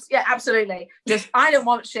 Yeah, absolutely. Just I don't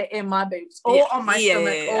want shit in my boots or on my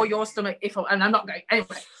stomach or your stomach. And I'm not going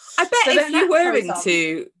anyway. I bet if you were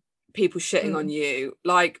into people shitting on you,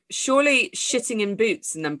 like surely shitting in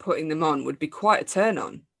boots and then putting them on would be quite a turn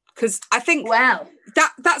on. Because I think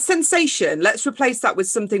that sensation, let's replace that with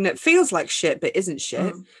something that feels like shit but isn't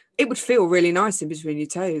shit. It would feel really nice in between your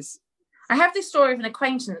toes. I have this story of an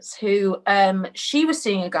acquaintance who she was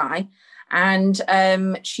seeing a guy. And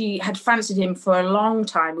she had fancied him for a long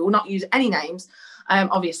time. We will not use any names,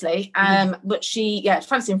 obviously. But she,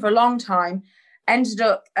 fancied him for a long time, ended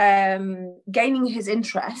up gaining his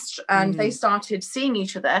interest, and they started seeing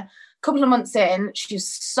each other couple of months in, she's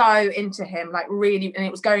so into him, like really, and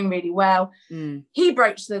it was going really well. He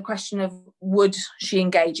broached the question of would she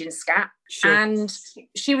engage in scat, and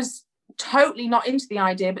she was totally not into the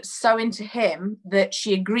idea, but so into him that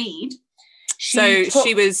she agreed.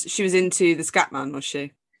 She was into the scat man, was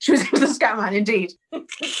she? She was into the scat man, indeed.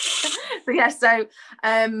 So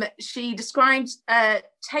she described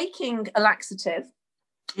taking a laxative,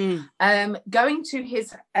 going to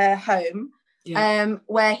his home,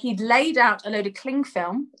 where he'd laid out a load of cling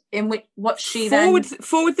film in which what she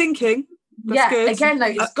forward thinking. That's good. Again,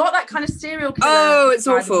 like it's got that kind of serial killer. Oh, it's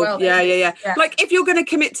awful. Well, yeah. Like if you're going to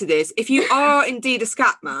commit to this, if you are indeed a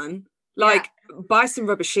scat man, like buy some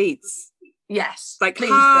rubber sheets. Yes, like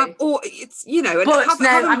or it's have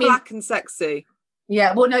them black and sexy.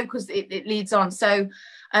 Yeah, well, no, because it leads on. So,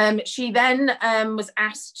 she then was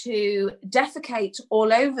asked to defecate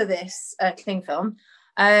all over this cling film,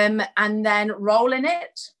 and then roll in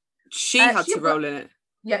it. She had to roll in it.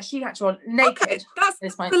 Yeah, she had to roll naked.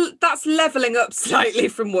 Okay, that's leveling up slightly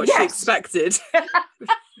from what she expected.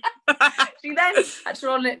 She then had to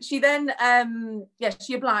roll in it. She then,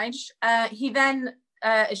 she obliged. He then,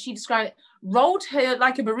 as she described it, rolled her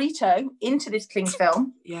like a burrito into this cling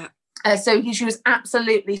film. Yeah. So she was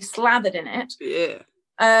absolutely slathered in it. Yeah.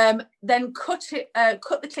 Then cut the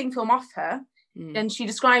cling film off her, and she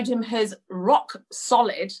described him as rock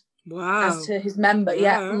solid. Wow. As to his member. Wow.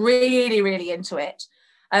 Yeah, really, really into it.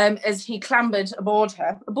 As he clambered aboard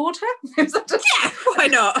her. Aboard her? Yeah, why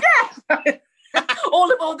not? Yeah. All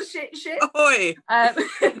aboard the shit. Ahoy.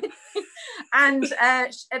 And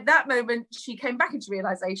at that moment, she came back into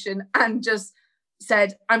realisation and just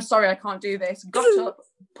said, I'm sorry, I can't do this. Got up,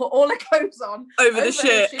 put all her clothes on. Over the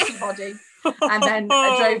shit. Her shitty body. And then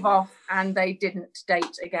drove off, and they didn't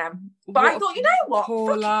date again. But I thought, you know what?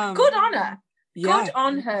 Good on her. Yeah. Good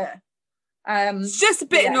on her. It's just a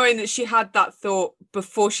bit annoying that she had that thought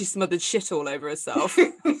before she smothered shit all over herself.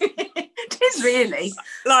 It is really.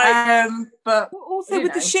 But also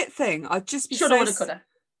with the shit thing, I'd just be coulda.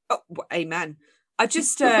 Oh, amen. I'd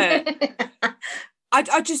just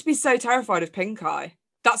I'd just be so terrified of pink eye.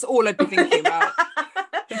 That's all I'd be thinking about.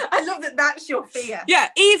 I love that that's your fear. Yeah,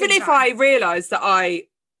 even if I realised that I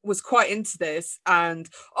was quite into this and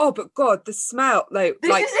but God, the smell this is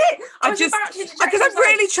it. Because I'm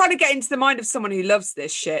really trying to get into the mind of someone who loves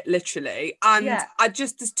this shit, literally, and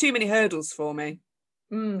there's too many hurdles for me.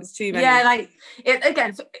 There's too many. Yeah, like it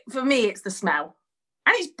again for me, it's the smell.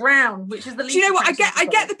 And it's brown, which is the least. Do you know what? I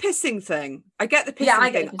get the pissing thing. I get the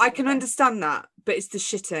pissing thing. I can understand that, but it's the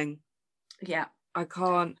shitting. Yeah. I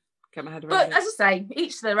can't get my head around it. But as I say,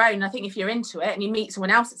 each to their own. I think if you're into it and you meet someone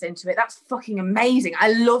else that's into it, that's fucking amazing.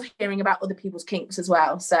 I love hearing about other people's kinks as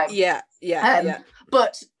well. So yeah.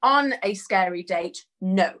 But on a scary date,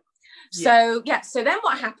 no. So so then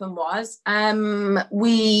what happened was I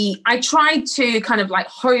tried to kind of like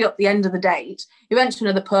hurry up the end of the date. We went to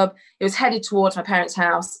another pub. It was headed towards my parents'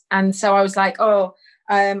 house, and so I was like, I'm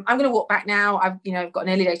going to walk back now. I've got an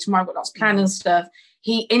early day tomorrow. I've got lots of plans and stuff.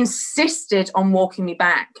 He insisted on walking me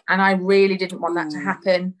back, and I really didn't want that to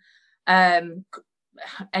happen.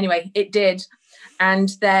 Anyway, it did, and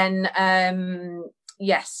then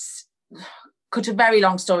cut a very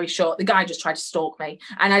long story short, the guy just tried to stalk me,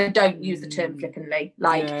 and I don't use the term flippantly.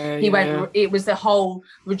 It was the whole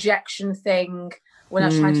rejection thing. When I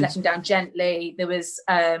was trying to let him down gently, there was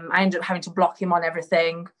I ended up having to block him on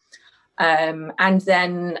everything, and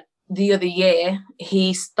then the other year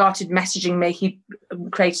he started messaging me. He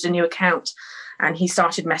created a new account, and he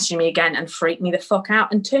started messaging me again and freaked me the fuck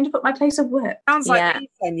out and turned up at my place of work. Sounds like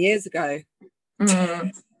 10 years ago.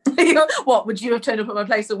 What, would you have turned up at my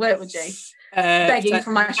place of work, would you? Begging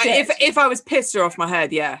for my shit. If I was pissed or off my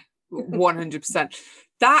head, 100%.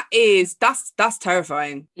 That's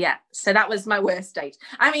terrifying. Yeah, so that was my worst date.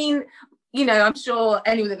 I mean, I'm sure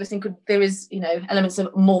anyone that listening there is elements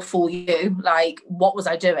of more fool you, like what was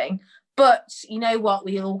I doing? But you know what,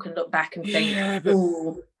 we all can look back and think,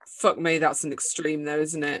 ooh, fuck me, that's an extreme though,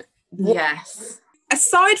 isn't it? Yes.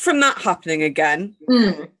 Aside from that happening again,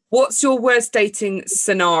 what's your worst dating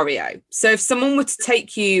scenario? So if someone were to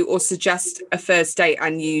take you or suggest a first date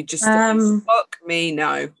and you just fuck me,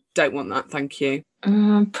 no, don't want that, thank you.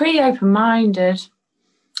 Pretty open-minded.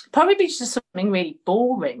 Probably be just something really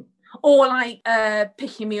boring. Or like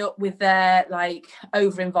picking me up with their like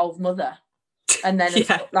over-involved mother. And then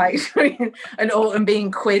and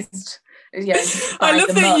being quizzed. I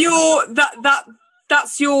love that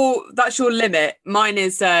that's your limit. Mine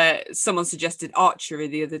is someone suggested archery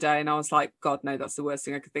the other day, and I was like, God, no, that's the worst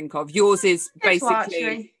thing I could think of. Yours is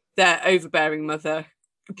basically their overbearing mother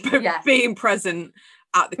being present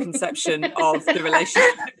at the conception of the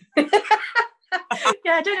relationship.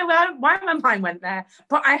 Yeah, I don't know why my mind went there,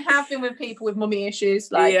 but I have been with people with mummy issues.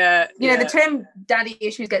 Like, you know, the term daddy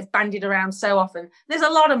issues gets bandied around so often. There's a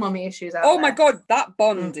lot of mummy issues out there. Oh my God, that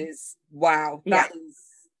bond is, wow. That is,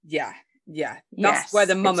 yeah. That's where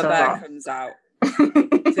the mama bear comes out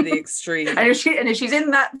to the extreme. And if she's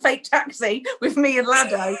in that fake taxi with me and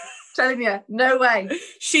Lado, telling you, no way.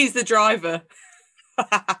 She's the driver.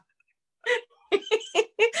 Hey,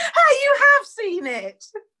 you have seen it.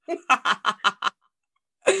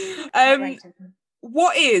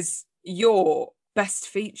 What is your best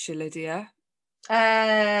feature, Lydia?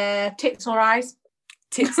 Tits or eyes?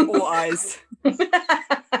 Tits or eyes?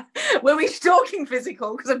 Were we talking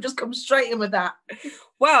physical? Because I've just come straight in with that.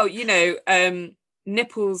 Well, you know,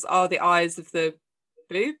 nipples are the eyes of the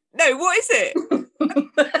boob. No, what is it?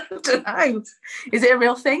 I don't know. Is it a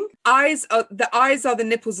real thing? The eyes are the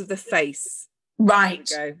nipples of the face. Right.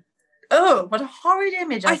 Oh, what a horrid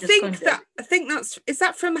image! I think that's. Is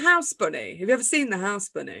that from House Bunny? Have you ever seen the House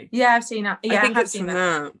Bunny? Yeah, I've seen that. Yeah, I think it's from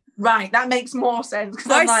that. Right, that makes more sense.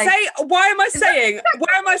 Why am I saying?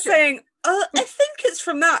 I think it's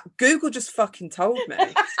from that. Google just fucking told me.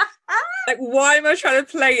 Like, why am I trying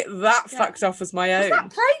to play that fact off as my own? Is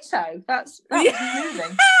that Plato? That's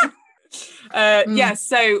moving. Yeah.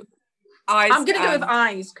 So. I'm going to go with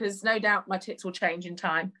eyes because no doubt my tits will change in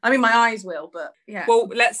time. I mean, my eyes will, but yeah. Well,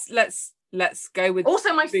 let's go with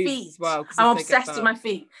also my feet as well. I'm obsessed with my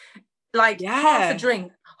feet. Like half a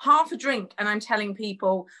drink, and I'm telling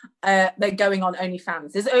people they're going on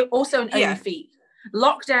OnlyFans. There's also an Only Feet.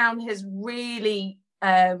 Lockdown has really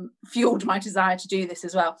fueled my desire to do this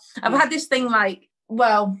as well. I've had this thing like.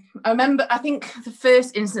 Well, I remember, I think the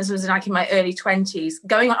first instance was like in my early 20s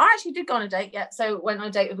going on. I actually did go on a date, so went on a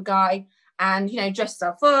date with a guy and, you know, dressed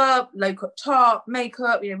myself up, low cut top,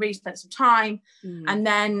 makeup, you know, really spent some time. And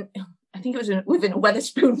then I think it was within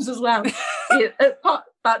Wetherspoons as well.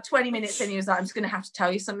 About 20 minutes in, he was like, I'm just going to have to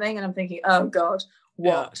tell you something. And I'm thinking, oh God,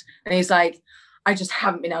 what? And he's like, I just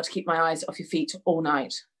haven't been able to keep my eyes off your feet all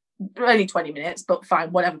night. Only 20 minutes, but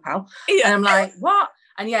fine, whatever, pal. Yeah. And I'm like, what?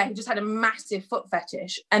 And yeah, he just had a massive foot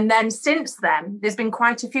fetish. And then since then, there's been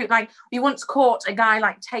quite a few. Like, we once caught a guy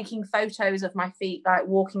like taking photos of my feet, like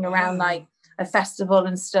walking around like a festival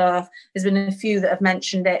and stuff. There's been a few that have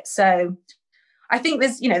mentioned it. So I think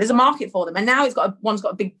there's a market for them. And now one's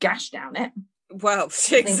got a big gash down it. Well,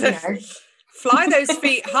 fly those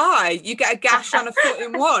feet high. You get a gash on a foot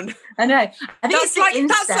in one. I know. I think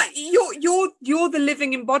that's like you're the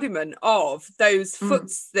living embodiment of those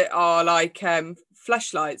foots that are like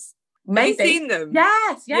fleshlights. Maybe. Have you seen them?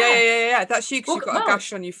 Yes. Yeah. That's you because you've got a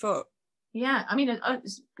gash on your foot. Yeah, I mean,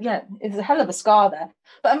 it's a hell of a scar there.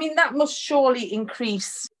 But I mean, that must surely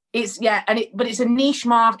increase. But it's a niche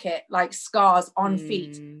market, like scars on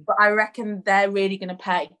feet. But I reckon they're really going to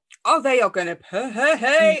pay. Oh, they are going to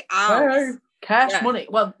pay out. Cash money.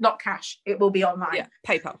 Well, not cash. It will be online. Yeah,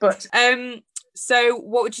 PayPal. But so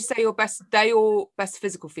what would you say your best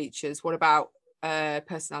physical features? What about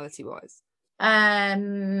personality wise?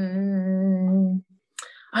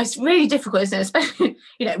 It's really difficult, isn't it? Especially,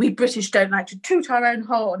 you know, we British don't like to toot our own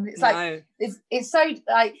horn. It's like it's so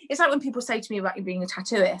like it's like when people say to me about you being a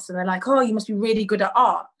tattooist and they're like, oh, you must be really good at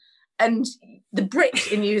art. And the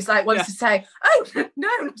Brit in you is like wants to say, oh no,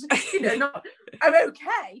 you know, not I'm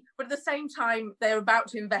okay, but at the same time they're about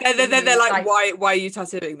to invest. They're like, why are you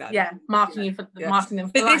tattooing that? Yeah, marking them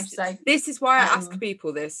for life. So this is why I ask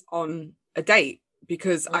people this on a date,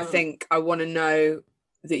 because I think I want to know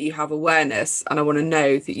that you have awareness, and I want to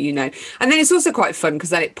know that you know. And then it's also quite fun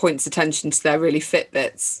because then it points attention to their really fit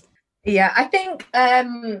bits. Yeah, I think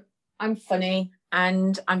I'm funny.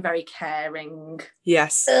 And I'm very caring.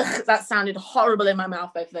 Yes. Ugh, that sounded horrible in my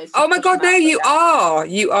mouth, both of those. Oh my God, no, you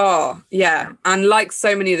are. Yeah. And like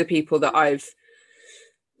so many of the people that I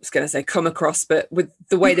was going to say come across, but with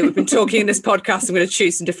the way that we've been talking in this podcast, I'm going to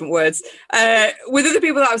choose some different words. With other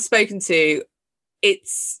people that I've spoken to,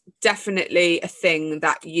 it's definitely a thing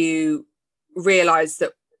that you realise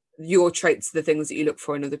that your traits are the things that you look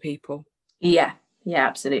for in other people. Yeah,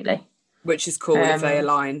 absolutely. Which is cool if they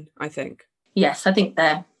align, I think. Yes, I think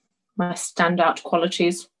they're my standout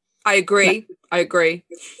qualities. I agree.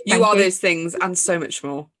 You are those things and so much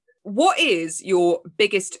more. What is your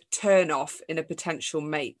biggest turn off in a potential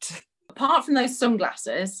mate? Apart from those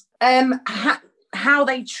sunglasses, how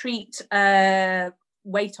they treat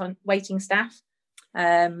waiting staff.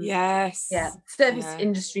 Yes. Yeah. Service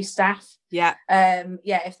industry staff. Yeah.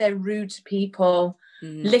 If they're rude to people,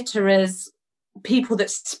 litterers, people that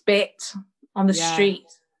spit on the street.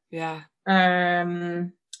 Yeah.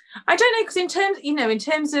 I don't know, because in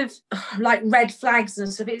terms of like red flags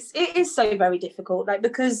and stuff, it is so very difficult. Like,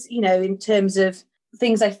 because, in terms of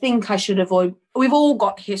things I think I should avoid, we've all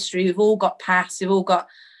got history, we've all got past, we've all got,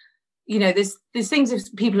 there's things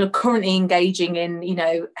if people are currently engaging in,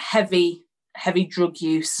 heavy drug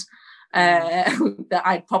use that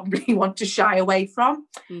I'd probably want to shy away from.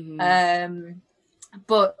 Mm-hmm.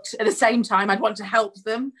 But at the same time, I'd want to help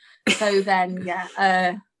them. So then,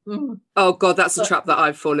 oh God, that's a trap that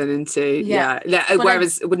I've fallen into. Yeah.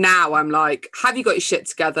 Whereas now I'm like, have you got your shit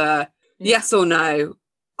together? Yes or no?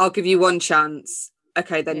 I'll give you one chance.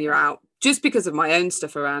 Okay, then you're out. Just because of my own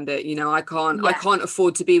stuff around it. I can't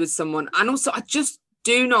afford to be with someone. And also, I just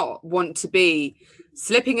do not want to be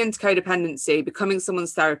slipping into codependency, becoming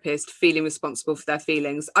someone's therapist, feeling responsible for their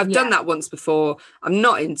feelings. I've done that once before. I'm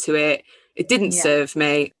not into it. It didn't serve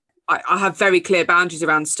me. I have very clear boundaries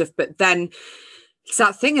around stuff, but then it's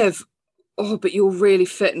that thing of, oh, but you're really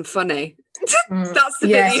fit and funny. That's the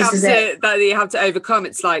bit that you have to overcome.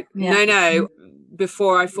 It's like, no,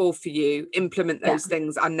 before I fall for you, implement those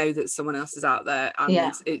things. I know that someone else is out there,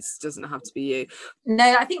 and it doesn't have to be you.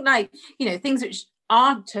 No, I think things which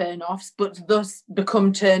aren't turn-offs but thus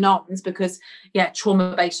become turn-ons because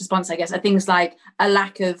trauma-based response, I guess, are things like a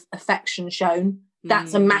lack of affection shown.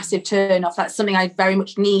 That's a massive turn-off. That's something I very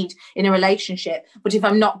much need in a relationship. But if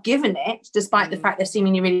I'm not given it, despite the fact they're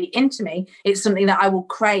seemingly really into me, it's something that I will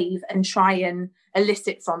crave and try and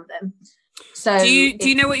elicit from them. So do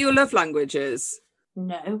you know what your love language is?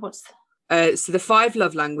 No, what's so the 5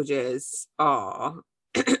 love languages are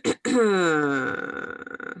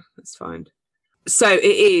let's find. So it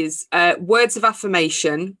is words of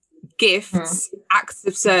affirmation, gifts, acts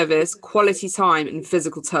of service, quality time, and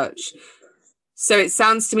physical touch. So it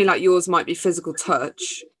sounds to me like yours might be physical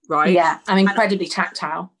touch, right? Yeah, I'm incredibly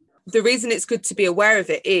tactile. The reason it's good to be aware of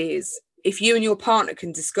it is if you and your partner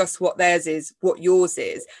can discuss what theirs is, what yours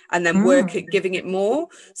is, and then work at giving it more.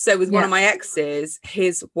 So with one of my exes,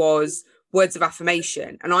 his was words of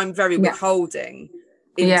affirmation, and I'm very withholding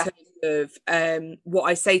in terms of what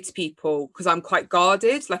I say to people, because I'm quite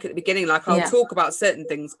guarded. Like at the beginning, like I'll talk about certain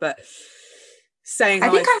things, but saying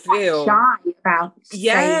how I feel. Shy about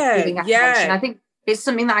giving affirmation. I think it's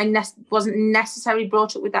something that I wasn't necessarily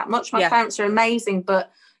brought up with that much. My parents are amazing,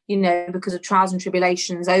 but because of trials and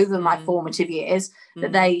tribulations over my formative years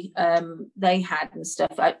that they had and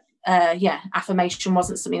stuff, affirmation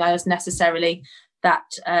wasn't something I was necessarily that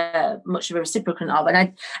much of a reciprocant of.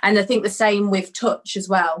 And I think the same with touch as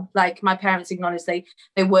well. Like my parents acknowledged they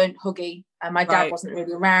weren't huggy, and my dad wasn't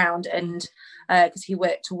really around, and because he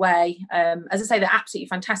worked away. As I say, they're absolutely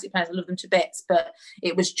fantastic parents. I love them to bits, but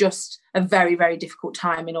it was just a very, very difficult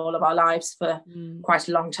time in all of our lives for quite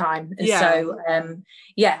a long time. And so,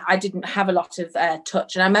 I didn't have a lot of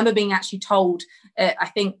touch. And I remember being actually told, I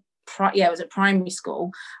think, it was at primary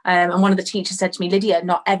school, and one of the teachers said to me, Lydia,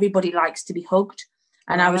 not everybody likes to be hugged.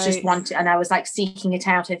 And I was just and I was like seeking it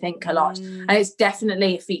out, I think, a lot. And it's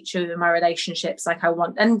definitely a feature of my relationships. Like I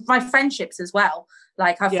want, and my friendships as well.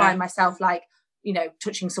 Like I find myself like,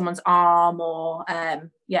 touching someone's arm or,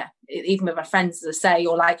 even with my friends, as I say,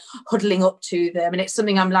 or like huddling up to them. And it's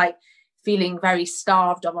something I'm like feeling very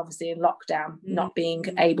starved of, obviously in lockdown, not being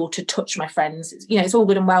able to touch my friends. It's all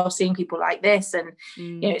good and well seeing people like this, and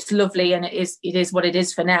it's lovely, and it is what it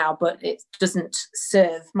is for now, but it doesn't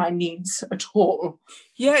serve my needs at all.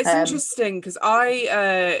 It's interesting because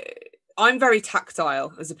I'm very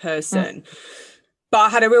tactile as a person, but I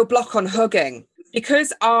had a real block on hugging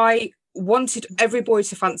because I wanted every boy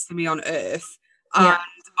to fancy me on earth, and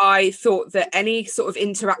I thought that any sort of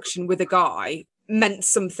interaction with a guy meant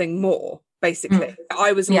something more, basically.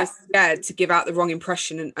 I was always scared to give out the wrong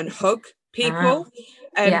impression and hug people.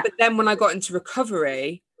 But then when I got into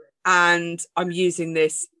recovery, and I'm using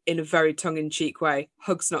this in a very tongue-in-cheek way,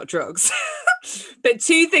 hugs not drugs, but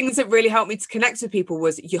 2 things that really helped me to connect with people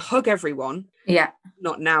was you hug everyone,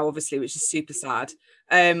 not now obviously, which is super sad,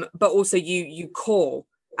 but also you call.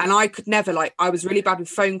 And I could never, I was really bad with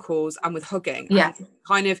phone calls and with hugging. And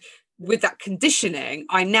kind of with that conditioning,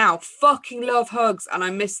 I now fucking love hugs, and I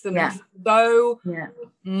miss them so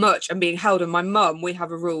much, and being held. And my mum, we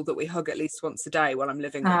have a rule that we hug at least once a day while I'm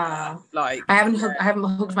living with her. Like I haven't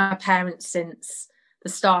hugged my parents since the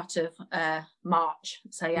start of March.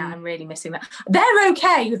 So I'm really missing that. They're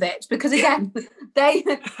okay with it because again, they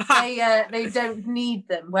don't need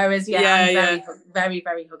them. Whereas I'm very, very,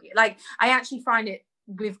 very huggy. Like I actually find it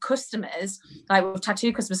with customers, like with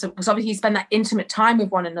tattoo customers, because obviously you spend that intimate time with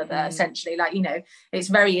one another, essentially, like, you know, it's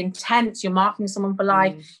very intense. You're marking someone for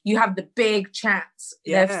life. You have the big chats,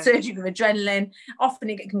 they're surging with adrenaline. Often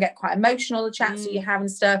it can get quite emotional, the chats that you have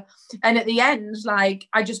and stuff. And at the end, like,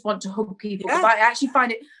 I just want to hug people. But I actually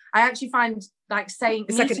find like saying,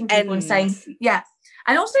 it's meeting like an people end. and saying,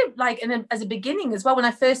 and also like as a beginning as well, when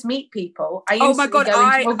I first meet people, I oh my God,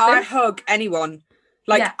 I hug anyone.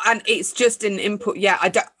 Like, and it's just an input.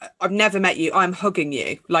 I've never met you. I'm hugging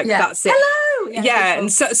you. Like, that's it. Hello.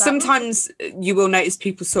 And so sometimes you will notice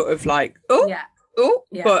people sort of like,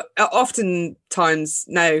 but oftentimes,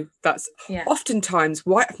 no, that's oftentimes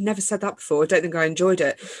why I've never said that before. I don't think I enjoyed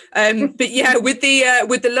it. But yeah, with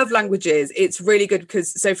the love languages, it's really good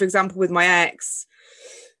because, so for example, with my ex,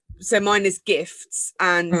 so mine is gifts,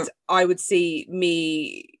 and I would see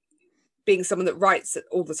me being someone that writes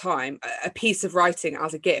all the time, a piece of writing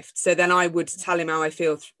as a gift. So then I would tell him how I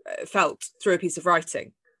felt through a piece of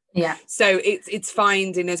writing. Yeah. So it's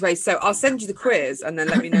finding those ways. So I'll send you the quiz and then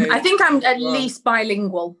let me know. I think I'm at least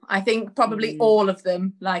bilingual. I think probably all of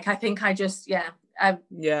them. Like, I think I just,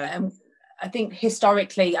 I think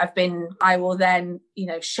historically I will then, you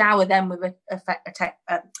know, shower them with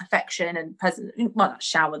affection and present. Well, not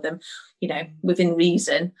shower them, you know, within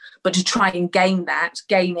reason, but to try and gain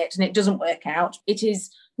it, and it doesn't work out. It is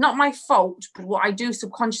not my fault, but what I do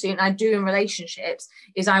subconsciously, and I do in relationships,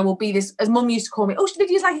 is I will be this, as Mum used to call me,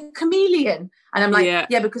 Lydia's like a chameleon. And I'm like,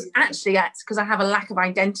 because actually that's because I have a lack of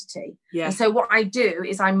identity. Yeah. And so what I do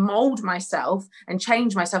is I mold myself and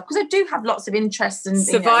change myself, because I do have lots of interests and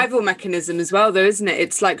survival mechanism as well, though, isn't it?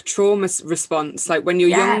 It's like trauma response. Like when you're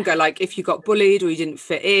younger, like if you got bullied or you didn't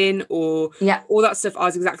fit in or all that stuff. I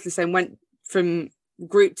was exactly the same. Went from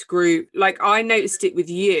group to group. Like I noticed it with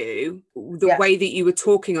you, the way that you were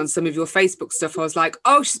talking on some of your Facebook stuff. I was like,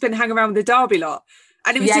 oh, she's been hanging around with the Derby lot.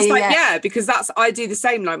 And it was because I do the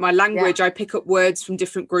same. Like my language, I pick up words from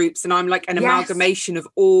different groups, and I'm like an amalgamation of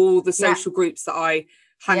all the social groups that I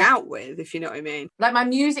hang out with, if you know what I mean. Like my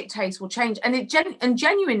music taste will change, and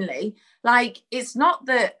genuinely, like, it's not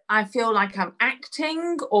that I feel like I'm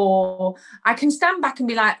acting, or I can stand back and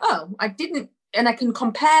be like, oh, I didn't. And I can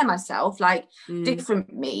compare myself, like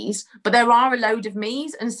different me's, but there are a load of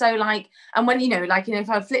me's. And so like, and when, if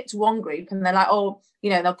I flip to one group and they're like, oh,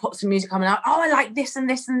 they'll put some music on and I like this and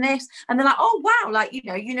this and this. And they're like, oh, wow. Like,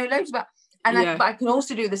 loads about, and but I can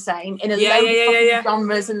also do the same in a load of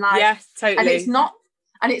genres and like, totally.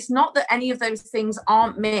 And it's not that any of those things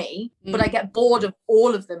aren't me, but I get bored of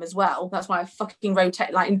all of them as well. That's why I fucking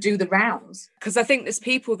rotate, like, and do the rounds. Because I think there's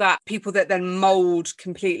people that then mold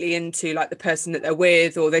completely into like the person that they're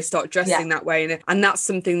with, or they start dressing that way. And that's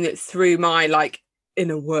something that through my like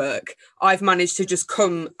inner work, I've managed to just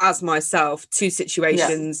come as myself to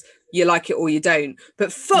situations. You like it or you don't.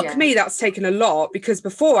 But fuck me, that's taken a lot, because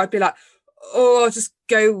before I'd be like, oh, I'll just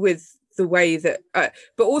go with the way that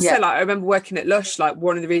but also like I remember working at Lush, like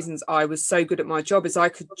one of the reasons I was so good at my job is I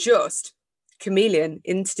could just chameleon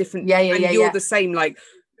into different you're the same, like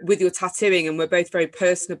with your tattooing, and we're both very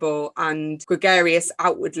personable and gregarious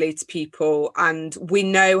outwardly to people, and we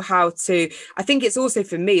know how to. I think it's also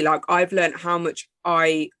for me, like I've learned how much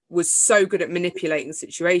I was so good at manipulating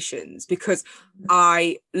situations, because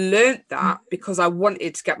I learned that because I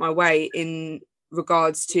wanted to get my way in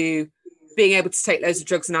regards to being able to take loads of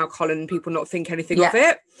drugs and alcohol and people not think anything of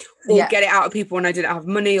it, or get it out of people when I didn't have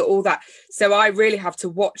money, or all that. So I really have to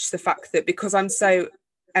watch the fact that because I'm so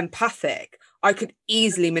empathic, I could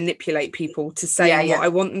easily manipulate people to say what I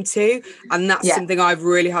want them to. And that's something I've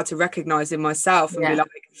really had to recognize in myself and be like,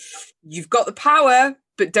 you've got the power,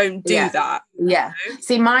 but don't do that. Yeah.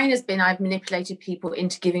 See, mine has been, I've manipulated people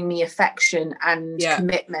into giving me affection and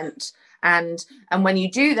commitment. And when you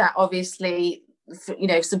do that, obviously,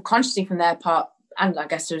 subconsciously from their part, and I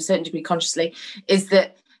guess to a certain degree consciously, is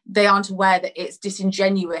that they aren't aware that it's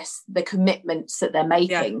disingenuous, the commitments that they're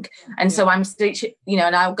making. And so I'm still,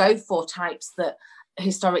 and I'll go for types that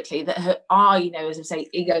historically that are, as I say,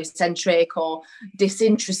 egocentric or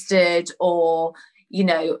disinterested, or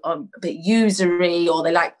a bit usury, or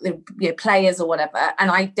they like the players or whatever.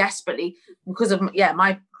 And I desperately, because of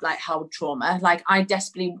my like held trauma, like I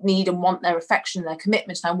desperately need and want their affection, their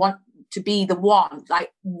commitment, and I want to be the one,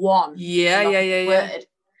 like one word.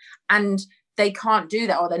 And they can't do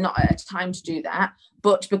that, or they're not at a time to do that.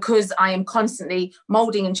 But because I am constantly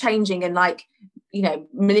molding and changing and like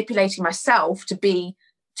manipulating myself to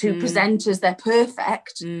to present as they're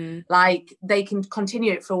perfect, like they can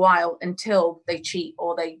continue it for a while until they cheat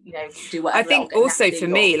or they, you know, do whatever. I think also for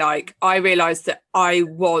me, like I realised that I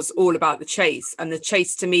was all about the chase, and the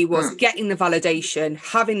chase to me was getting the validation,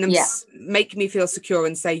 having them make me feel secure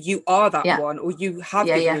and say, you are that one, or you have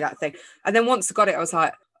given me that thing. And then once I got it, I was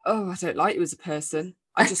like, oh, I don't like you as a person.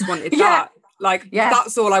 I just wanted that. Like,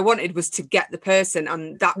 that's all I wanted, was to get the person.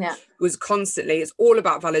 And that was constantly, it's all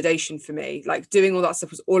about validation for me. Like doing all that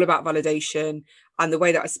stuff was all about validation. And the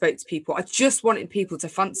way that I spoke to people, I just wanted people to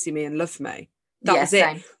fancy me and love me. That was it.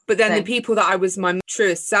 Same. But then the people that I was my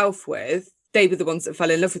truest self with, they were the ones that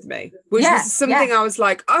fell in love with me, which was something I was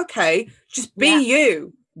like, okay, just be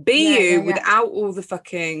you. Be you without all the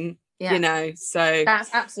fucking, you know, so.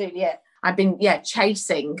 That's absolutely it. I've been,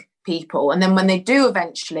 chasing people. And then when they do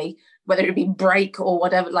eventually, whether it be break or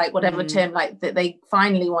whatever, like whatever term, like that they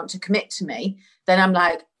finally want to commit to me, then I'm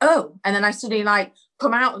like, oh, and then I suddenly like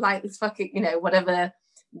come out like this fucking, you know, whatever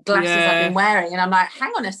glasses I've been wearing, and I'm like,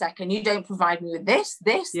 hang on a second, you don't provide me with this.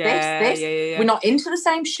 We're not into the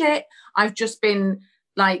same shit. I've just been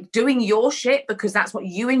like doing your shit because that's what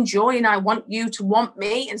you enjoy, and I want you to want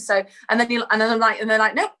me. And so, and then I'm like, and they're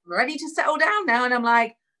like, nope, I'm ready to settle down now. And I'm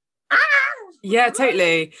like, yeah,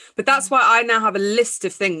 totally. But that's why I now have a list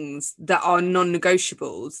of things that are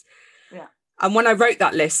non-negotiables. Yeah. And when I wrote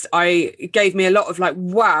that list, it gave me a lot of like,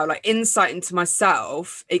 wow, like insight into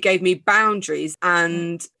myself. It gave me boundaries.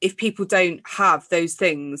 And if people don't have those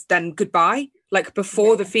things, then goodbye. Like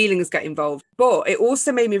before the feelings get involved. But it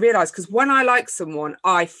also made me realise, because when I like someone,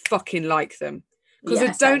 I fucking like them. Because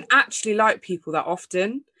I don't actually like people that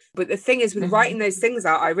often. But the thing is, with writing those things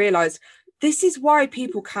out, I realised this is why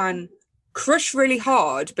people can crush really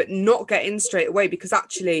hard but not get in straight away, because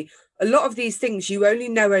actually a lot of these things you only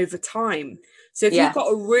know over time. So if you've got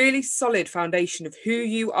a really solid foundation of who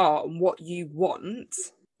you are and what you want,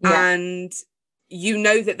 and you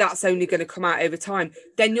know that that's only going to come out over time,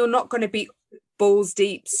 then you're not going to be balls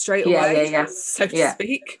deep straight away, so to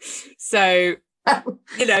speak. So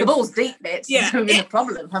you know, the balls deep bits is really a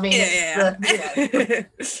problem. I mean,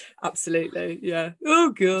 absolutely,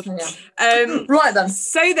 oh god. Right then.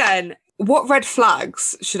 So then, what red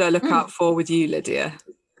flags should I look out for with you, Lydia?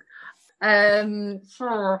 I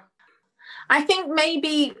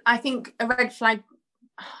think a red flag,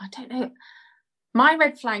 I don't know. My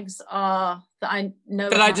red flags are that I know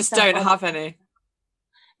that I just don't have any.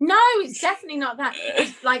 No, it's definitely not that.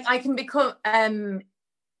 It's like I can become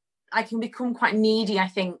quite needy, I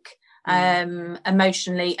think,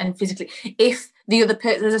 emotionally and physically. If the other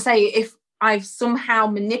person, as I say, if I've somehow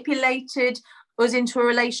manipulated us into a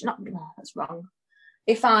relation, that's wrong.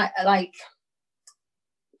 If I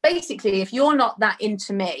basically, if you're not that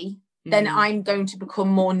into me, then I'm going to become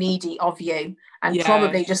more needy of you, and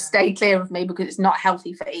probably just stay clear of me, because it's not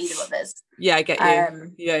healthy for either of us. Yeah, I get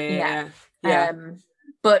you.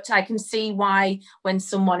 But I can see why, when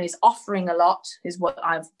someone is offering a lot, is what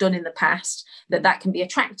I've done in the past, that can be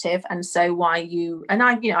attractive. And so I've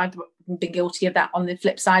been guilty of that on the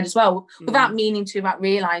flip side as well, without meaning to, without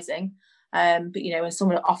realizing. But you know, when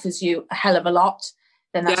someone offers you a hell of a lot,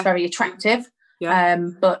 then that's very attractive.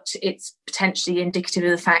 But it's potentially indicative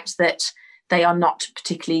of the fact that they are not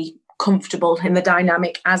particularly comfortable in the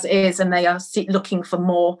dynamic as is, and they are looking for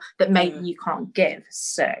more that maybe you can't give.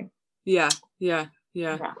 So yeah.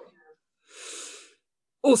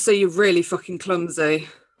 Also, you're really fucking clumsy.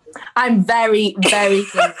 I'm very, very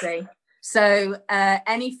clumsy. So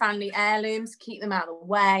any family heirlooms, keep them out of the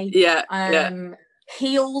way.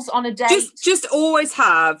 Heels on a date. Just always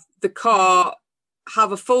have the car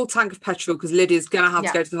have a full tank of petrol, because Lydia's gonna have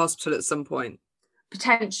to go to the hospital at some point.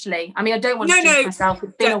 Potentially. I mean, I don't want to do myself.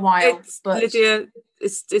 It's been a while, but Lydia,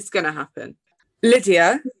 it's gonna happen.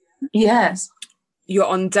 Lydia. Yes. You're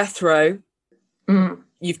on death row.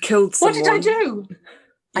 You've killed someone. What did I do?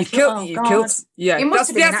 You killed. Yeah,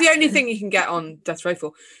 that's the only thing you can get on death row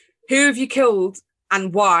for. Who have you killed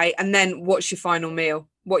and why? And then what's your final meal?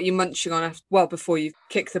 What are you munching on before you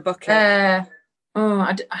kick the bucket?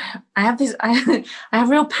 I have this. I have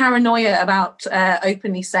real paranoia about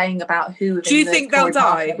openly saying about who. Do you think they'll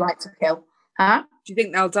die? I'd like to kill. Huh? Do you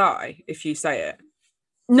think they'll die if you say it?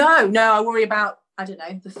 No. I worry about, I don't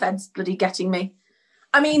know, the feds bloody getting me.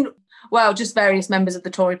 I mean, well, just various members of the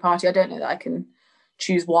Tory party. I don't know that I can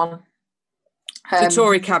choose one. The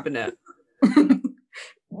Tory cabinet.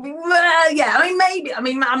 Well, yeah. I mean, maybe. I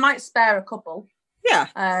mean, I might spare a couple. Yeah.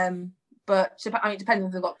 But I mean, depending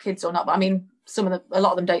if they've got kids or not. But I mean, a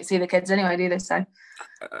lot of them don't see the kids anyway, do they? So,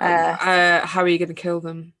 how are you going to kill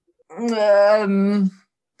them?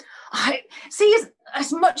 I see.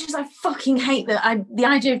 as much as I fucking hate the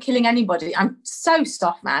idea of killing anybody, I'm so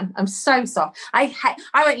soft, man. I'm so soft. I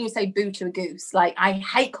won't even say boo to a goose. Like, I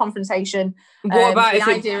hate confrontation. What about if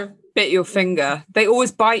idea it bit your finger? They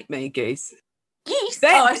always bite me, geese. Geese?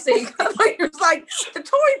 Oh, I see. It was like the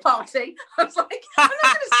Tory party. I was like, I'm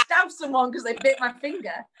not going to stab someone because they bit my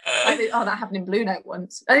finger. That happened in Blue Note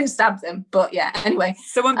once. I didn't stab them, but yeah. Anyway,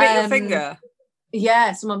 someone bit your finger.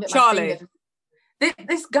 Yeah, someone bit Charlie. my finger.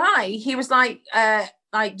 This guy, he was like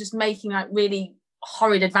just making like really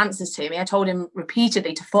horrid advances to me. I told him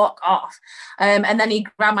repeatedly to fuck off, and then he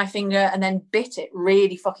grabbed my finger and then bit it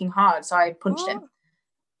really fucking hard. So I punched him.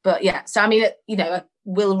 But yeah, so I mean, I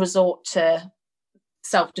will resort to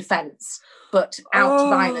self-defense, but out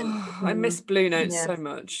violence. I miss Blue Note so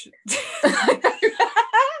much.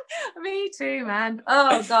 Me too, man.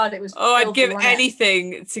 Oh god, it was I'd give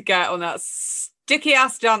anything to get on that sticky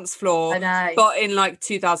ass dance floor. I know. But in like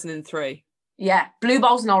 2003. Yeah, blue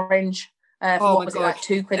balls and orange. What was it, like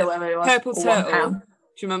 £2 or whatever it was? Purple Turtle. £1. Do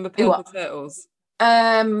you remember Purple Turtles?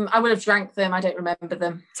 I would have drank them. I don't remember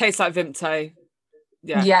them. Tastes like Vimto.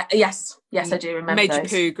 Yeah. Yes, I do remember. Made your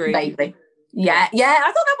poo green. Baby. Yeah.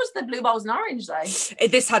 I thought that was the blue balls and orange though.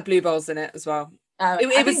 This had blue balls in it as well.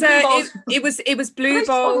 It was blue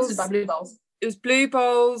balls. By blue balls. It was blue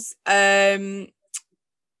balls.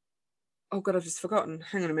 Oh god, I've just forgotten.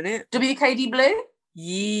 Hang on a minute. WKD blue.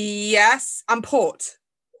 Yes, and port.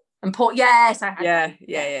 And port. Yes, I had.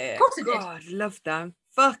 Yeah. Of course I did. God, I love them.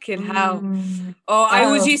 Fucking hell. I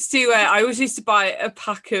always used to buy a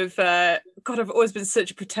pack of God, I've always been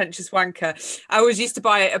such a pretentious wanker. I always used to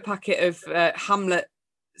buy a packet of Hamlet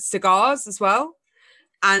cigars as well.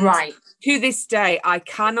 And to this day, I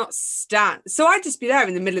cannot stand. So I'd just be there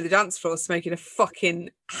in the middle of the dance floor smoking a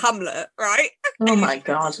fucking Hamlet, right? Oh my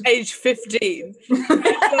God. Age 15.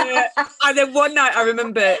 And then one night I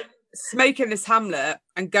remember smoking this Hamlet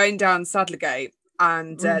and going down Sadlergate,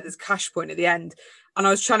 and there's a cash point at the end. And I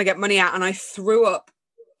was trying to get money out and I threw up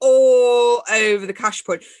all over the cash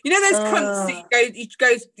point. You know those cunts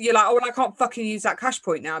that you're like, oh, well, I can't fucking use that cash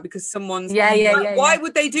point now because someone's why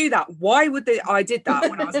would they do that? Why would they? I did that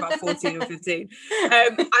when I was about 14 or 15.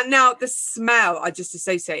 And now the smell, I just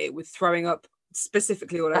associate it with throwing up,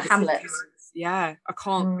 specifically all over Hamlet. Yeah, I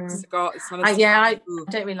can't. Cigar, I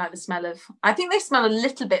don't really like the smell of. I think they smell a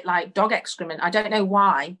little bit like dog excrement. I don't know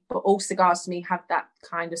why, but all cigars to me have that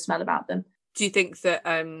kind of smell about them. Do you think that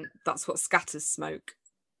that's what scatters smoke?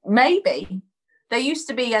 Maybe. There used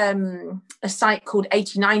to be a site called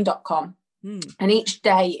 89.com, and each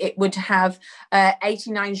day it would have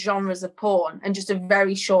 89 genres of porn and just a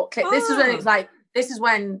very short clip. This is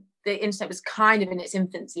when the internet was kind of in its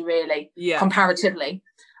infancy, really, comparatively.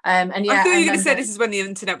 I thought you were going to say this is when the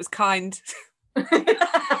internet was kind. You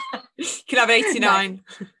can have 89.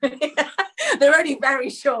 They're only very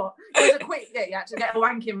short. It was a quick you had to get a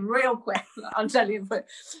wank in real quick, I'm telling you.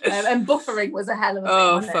 And buffering was a hell of a thing.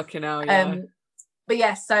 Oh, fucking hell, yeah. But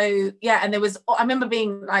yeah, so, and there was, I remember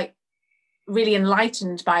being like really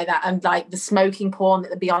enlightened by that, and like the smoking porn that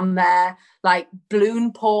would be on there, like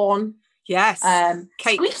balloon porn. Yes.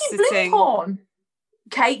 Cake sitting. sitting. Porn.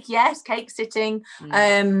 Cake, yes, cake sitting.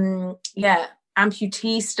 Amputee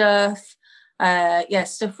stuff.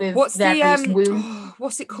 Stuff with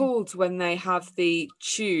what's it called when they have the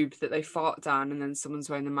tube that they fart down and then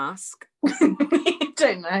someone's wearing the mask?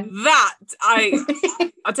 Don't know. That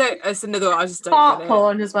I don't. It's another one. I just don't. Fart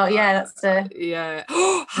porn as well. Yeah, that's yeah.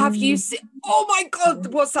 Have you seen? Oh my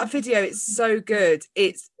God! What's that video? It's so good.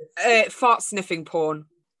 It's fart sniffing porn.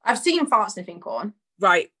 I've seen fart sniffing porn.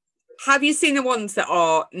 Right. Have you seen the ones that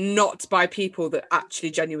are not by people that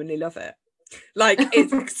actually genuinely love it? Like,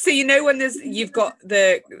 so you know when you've got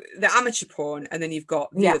the amateur porn and then you've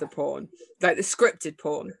got the other porn, like the scripted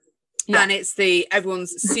porn, and it's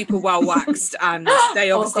everyone's super well waxed and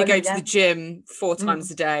they obviously go to the gym 4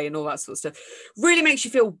 times a day and all that sort of stuff. Really makes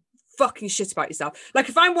you feel fucking shit about yourself. Like,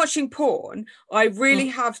 if I'm watching porn, I really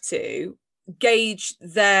have to gauge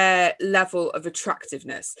their level of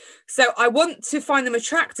attractiveness. So I want to find them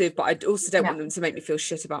attractive, but I also don't want them to make me feel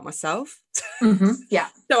shit about myself. So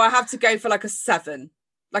I have to go for like a 7.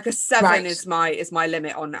 Like a 7 is my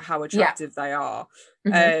limit on how attractive they are.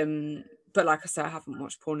 But like I said, I haven't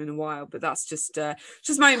watched porn in a while, but that's just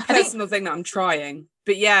my own personal thing that I'm trying.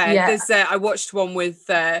 But there's I watched one with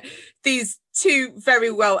these 2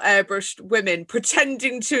 very well airbrushed women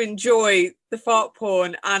pretending to enjoy the fart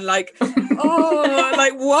porn and like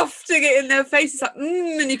like wafting it in their faces, like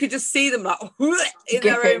and you could just see them like in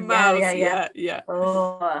their own mouths. I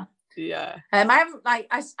haven't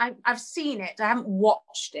I've seen it. I haven't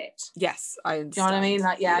watched it. Yes, I understand. Do you know what I mean?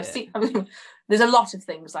 Like, I've seen there's a lot of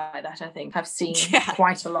things like that. I think I've seen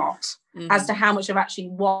quite a lot as to how much I've actually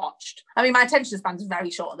watched. I mean, my attention span's very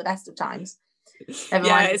short at the best of times.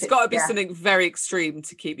 It's got to be something very extreme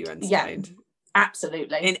to keep you entertained. Yeah,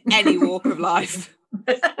 absolutely. In any walk of life.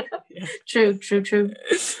 True.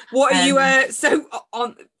 What are you? So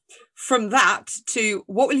on from that to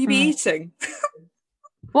what will you be eating?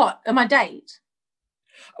 What on my date?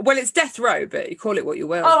 Well, it's death row, but you call it what you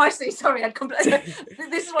will. Oh, I see. Sorry, I completely.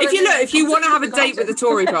 This is what if you want to have a date with the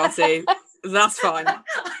Tory party, that's fine. I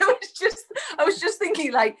was just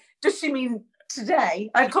thinking, like, does she mean today?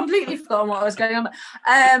 I'd completely forgotten what I was going on.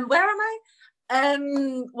 Where am I?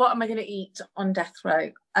 What am I going to eat on death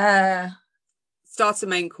row? Starter,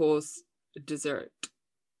 main course, dessert.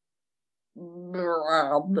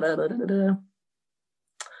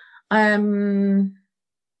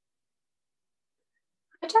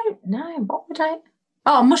 I don't know. What would I?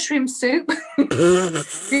 Oh, mushroom soup. Fucking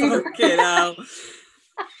hell.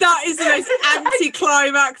 That is the most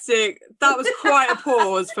anticlimactic. That was quite a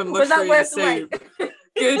pause for mushroom soup.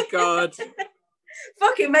 Good God.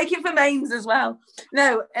 Fucking make it for mains as well.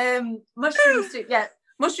 No, mushroom soup. Yeah,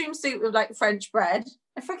 mushroom soup with like French bread.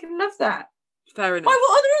 I fucking love that. Fair enough.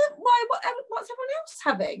 What's everyone else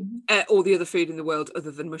having? All the other food in the world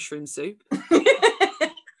other than mushroom soup.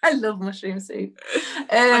 I love mushroom soup.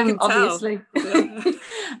 Obviously.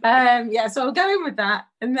 Yeah, so I'll go in with that.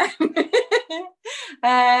 And then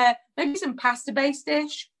maybe some pasta-based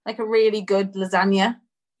dish, like a really good lasagna.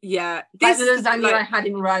 Yeah. Like the lasagna I had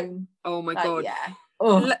in Rome. Oh my God. Yeah.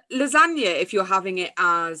 Oh. Lasagna, if you're having it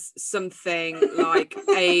as something like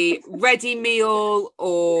a ready meal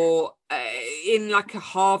or in like a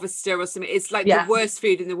harvester or something, it's like the worst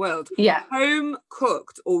food in the world. Yeah. Home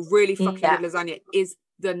cooked or really fucking good lasagna is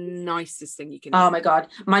the nicest thing you can eat. My God.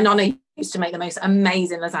 My nonna used to make the most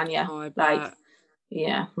amazing lasagna. Oh, I bet. Like,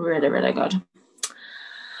 yeah, really, really good.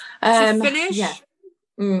 To finish? Yeah.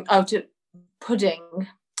 To pudding.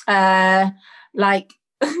 Like,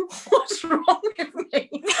 what's wrong with me?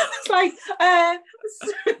 It's like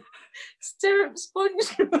syrup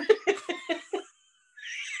sponge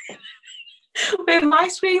with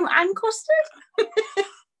ice cream and custard.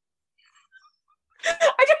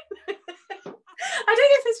 I don't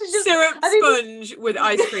know if this was just syrup sponge with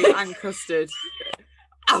ice cream and custard.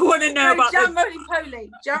 I want to know about jam roly-poly.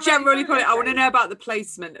 Jam roly-poly. I want to know about the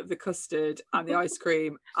placement of the custard and the ice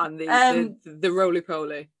cream and the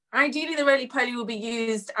roly-poly. Ideally, the roly-poly will be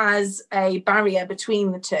used as a barrier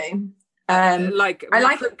between the two.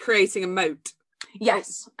 Creating a moat.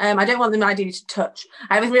 Yes. I don't want them ideally to touch.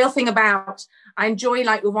 I have a real thing about, I enjoy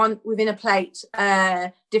like within a plate,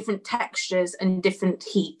 different textures and different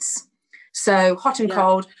heats. So hot and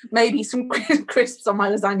cold, maybe some crisps on my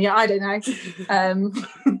lasagna. I don't know. I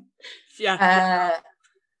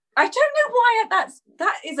don't know why that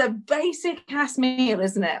is a basic ass meal,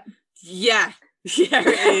 isn't it? Yeah. Yeah,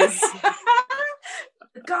 it is.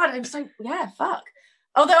 God, I'm so fuck.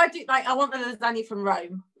 Although I want the lasagna from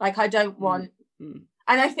Rome. Like I don't want.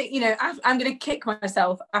 And I think, I'm going to kick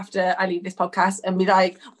myself after I leave this podcast and be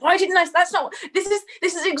like, why didn't I? That's not, this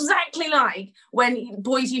is exactly like when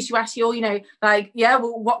boys used to ask you,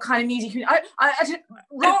 what kind of music? I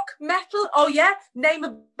rock, metal. Oh yeah. Name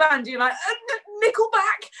a band. You're like,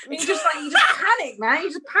 Nickelback. And you just panic, man. You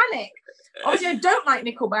just panic. Obviously I don't like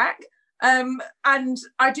Nickelback. And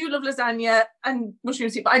I do love lasagna and mushroom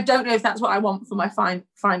soup, but I don't know if that's what I want for my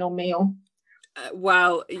final meal.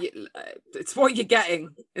 Well, it's what you're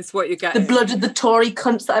getting. It's what you're getting. The blood of the Tory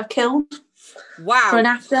cunts that I've killed. Wow. For an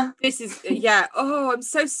after. This is, Oh, I'm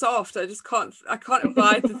so soft. I can't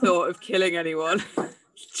abide the thought of killing anyone.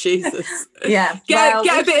 Jesus. Yeah. Get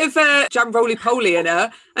a bit of jam roly-poly in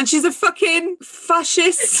her, and she's a fucking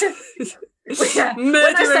fascist. Yeah. When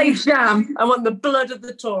I say jam, I want the blood of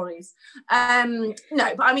the Tories. No,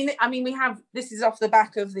 but I mean, we have. This is off the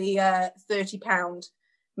back of the £30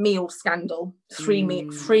 meal scandal. Free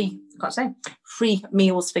meals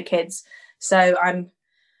for kids. So I'm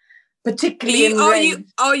particularly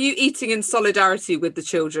enraged. Are you eating in solidarity with the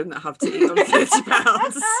children that have to eat on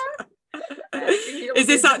 £30? Is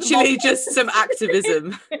this actually just some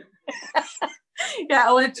activism? Yeah,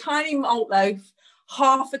 I want a tiny malt loaf,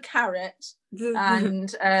 half a carrot, and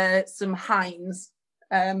some Heinz.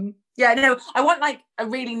 I want like a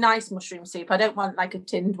really nice mushroom soup. I don't want like a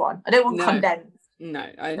tinned one. I don't want condensed. No,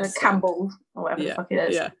 I Campbell or whatever the fuck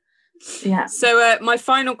it is. Yeah. So my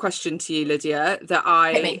final question to you, Lydia, that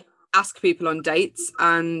I ask people on dates,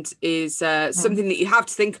 and is something that you have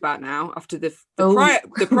to think about now after the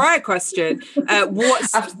prior question.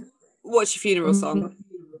 What's your funeral song?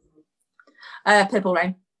 Purple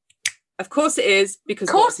Rain. Of course it is,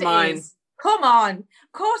 because what's mine? Come on.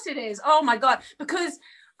 Of course it is. Oh my God. Because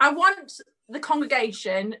I want the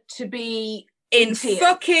congregation to be in tears.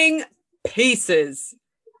 Fucking pieces.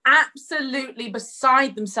 Absolutely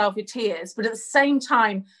beside themselves with tears, but at the same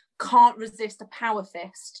time can't resist a power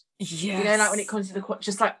fist. Yes. You know, like when it comes to the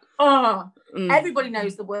just like, everybody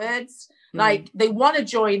knows the words. Like they want to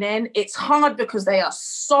join in. It's hard because they are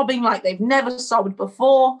sobbing like they've never sobbed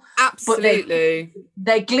before. Absolutely. But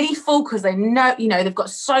they're gleeful because they know, you know, they've got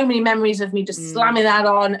so many memories of me just slamming that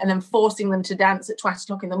on and then forcing them to dance at 2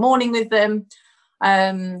 o'clock in the morning with them.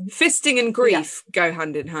 Fisting and grief go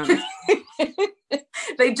hand in hand.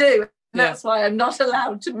 They do. That's why I'm not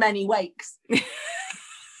allowed to many wakes.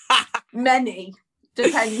 Many.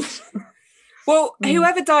 Depends. Well,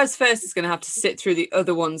 whoever dies first is going to have to sit through the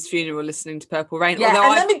other one's funeral listening to Purple Rain. Yeah,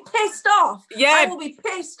 and then be pissed off. Yeah. I will be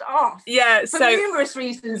pissed off. Yeah, for numerous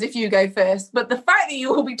reasons if you go first. But the fact that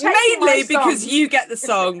you will be taking mainly because you get the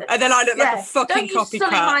song and then I look like a fucking copycat. Don't you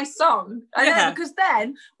sully my song. I know, because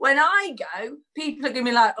then when I go, people are going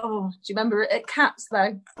to be like, oh, do you remember it at Cats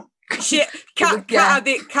though? Shit, Cat had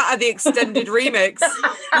the extended remix.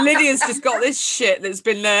 Lydia's just got this shit that's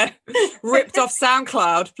been ripped off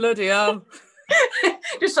SoundCloud. Bloody hell.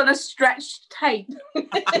 Just on a stretched tape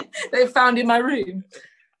they found in my room.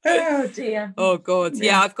 Oh dear. Oh God.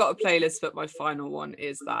 Yeah, I've got a playlist, but my final one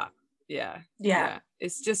is that. Yeah.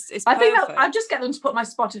 It's I think I'll just get them to put my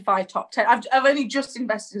Spotify top 10. I've only just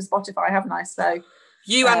invested in Spotify, haven't I? So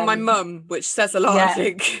you and my mum, which says a lot, I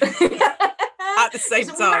think. At the same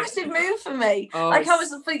time. It's a massive move for me.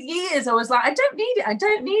 For years I was like, I don't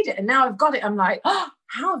need it. And now I've got it. I'm like, oh,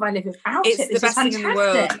 how have I lived without it? It's the best thing in the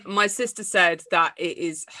world. My sister said that it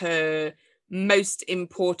is her most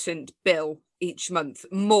important bill each month,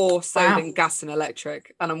 more so than gas and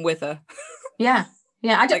electric. And I'm with her. Yeah.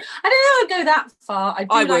 I don't know I'd go that far.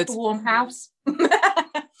 I like a warm house.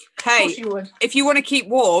 Hey, if you want to keep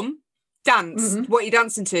warm, dance. What are you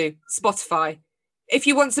dancing to? Spotify. If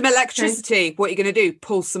you want some electricity, what are you going to do?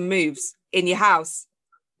 Pull some moves in your house.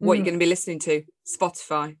 What are you going to be listening to?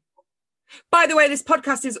 Spotify. By the way, this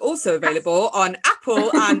podcast is also available on Apple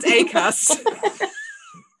and Acast.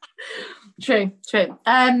 True. But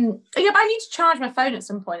I need to charge my phone at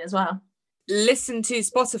some point as well. Listen to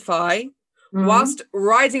Spotify whilst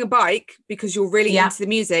riding a bike because you're really into the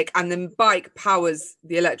music, and the bike powers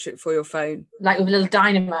the electric for your phone. Like with a little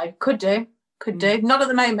dynamo. Could do. Not at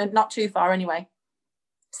the moment, not too far anyway.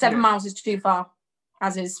 7 miles is too far,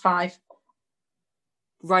 as is 5.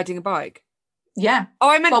 Riding a bike? Yeah. Oh,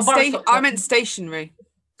 I meant stationary.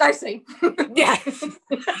 I see. Yeah.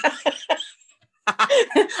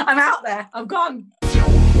 I'm out there. I'm gone.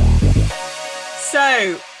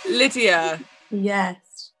 So, Lydia.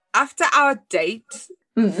 Yes. After our date,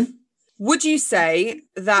 would you say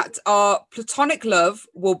that our platonic love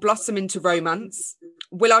will blossom into romance?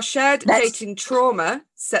 Will our shared dating trauma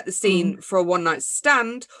set the scene for a one-night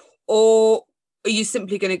stand, or are you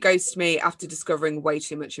simply going to ghost me after discovering way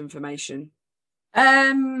too much information?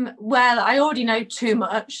 Well, I already know too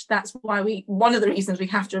much. That's why one of the reasons we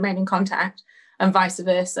have to remain in contact, and vice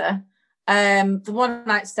versa. The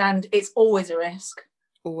one-night stand, it's always a risk.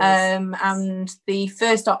 Always. And the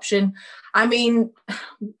first option, I mean,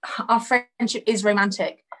 our friendship is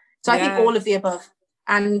romantic. So I think all of the above.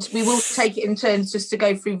 And we will take it in turns just to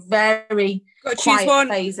go through very quiet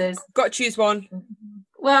phases. Got to choose one.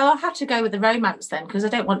 Well, I'll have to go with the romance then, because I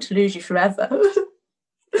don't want to lose you forever.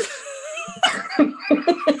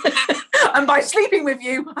 And by sleeping with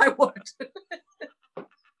you, I would.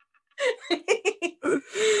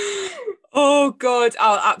 Oh God,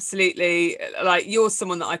 absolutely. Like, you're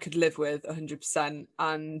someone that I could live with 100%.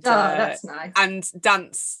 And that's nice. And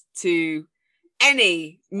dance to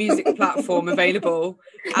any music platform available.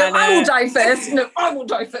 No, and, I will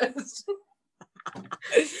die first.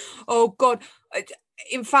 Oh God.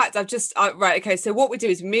 In fact, so what we do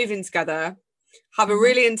is we move in together, have a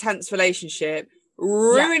really intense relationship,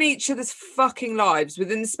 ruin each other's fucking lives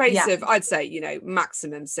within the space of, I'd say,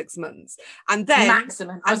 maximum 6 months. And then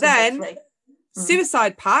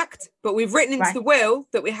suicide pact, but we've written into the will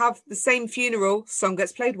that we have the same funeral, song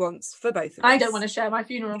gets played once for both of us. I don't want to share my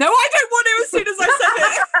funeral. No, I don't want to as soon as I said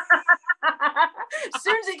it. As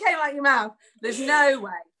soon as it came out your mouth, there's no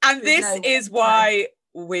way. And this is why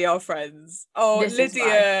we are friends. Oh,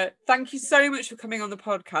 Lydia, thank you so much for coming on the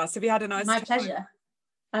podcast. Have you had a nice time? My pleasure.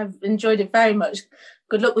 I've enjoyed it very much.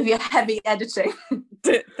 Good luck with your heavy editing.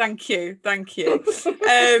 Thank you.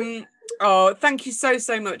 Oh, thank you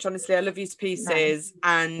so much. Honestly, I love you to pieces. Nice.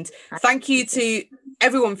 And thank you to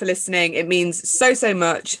everyone for listening. It means so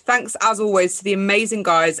much. Thanks, as always, to the amazing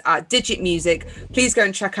guys at Digit Music. Please go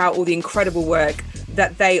and check out all the incredible work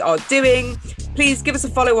that they are doing. Please give us a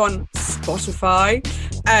follow on Spotify,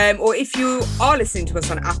 or if you are listening to us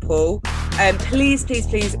on Apple, please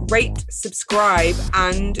rate, subscribe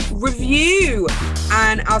and review.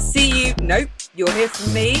 And I'll see you, you'll hear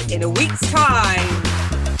from me in a week's time.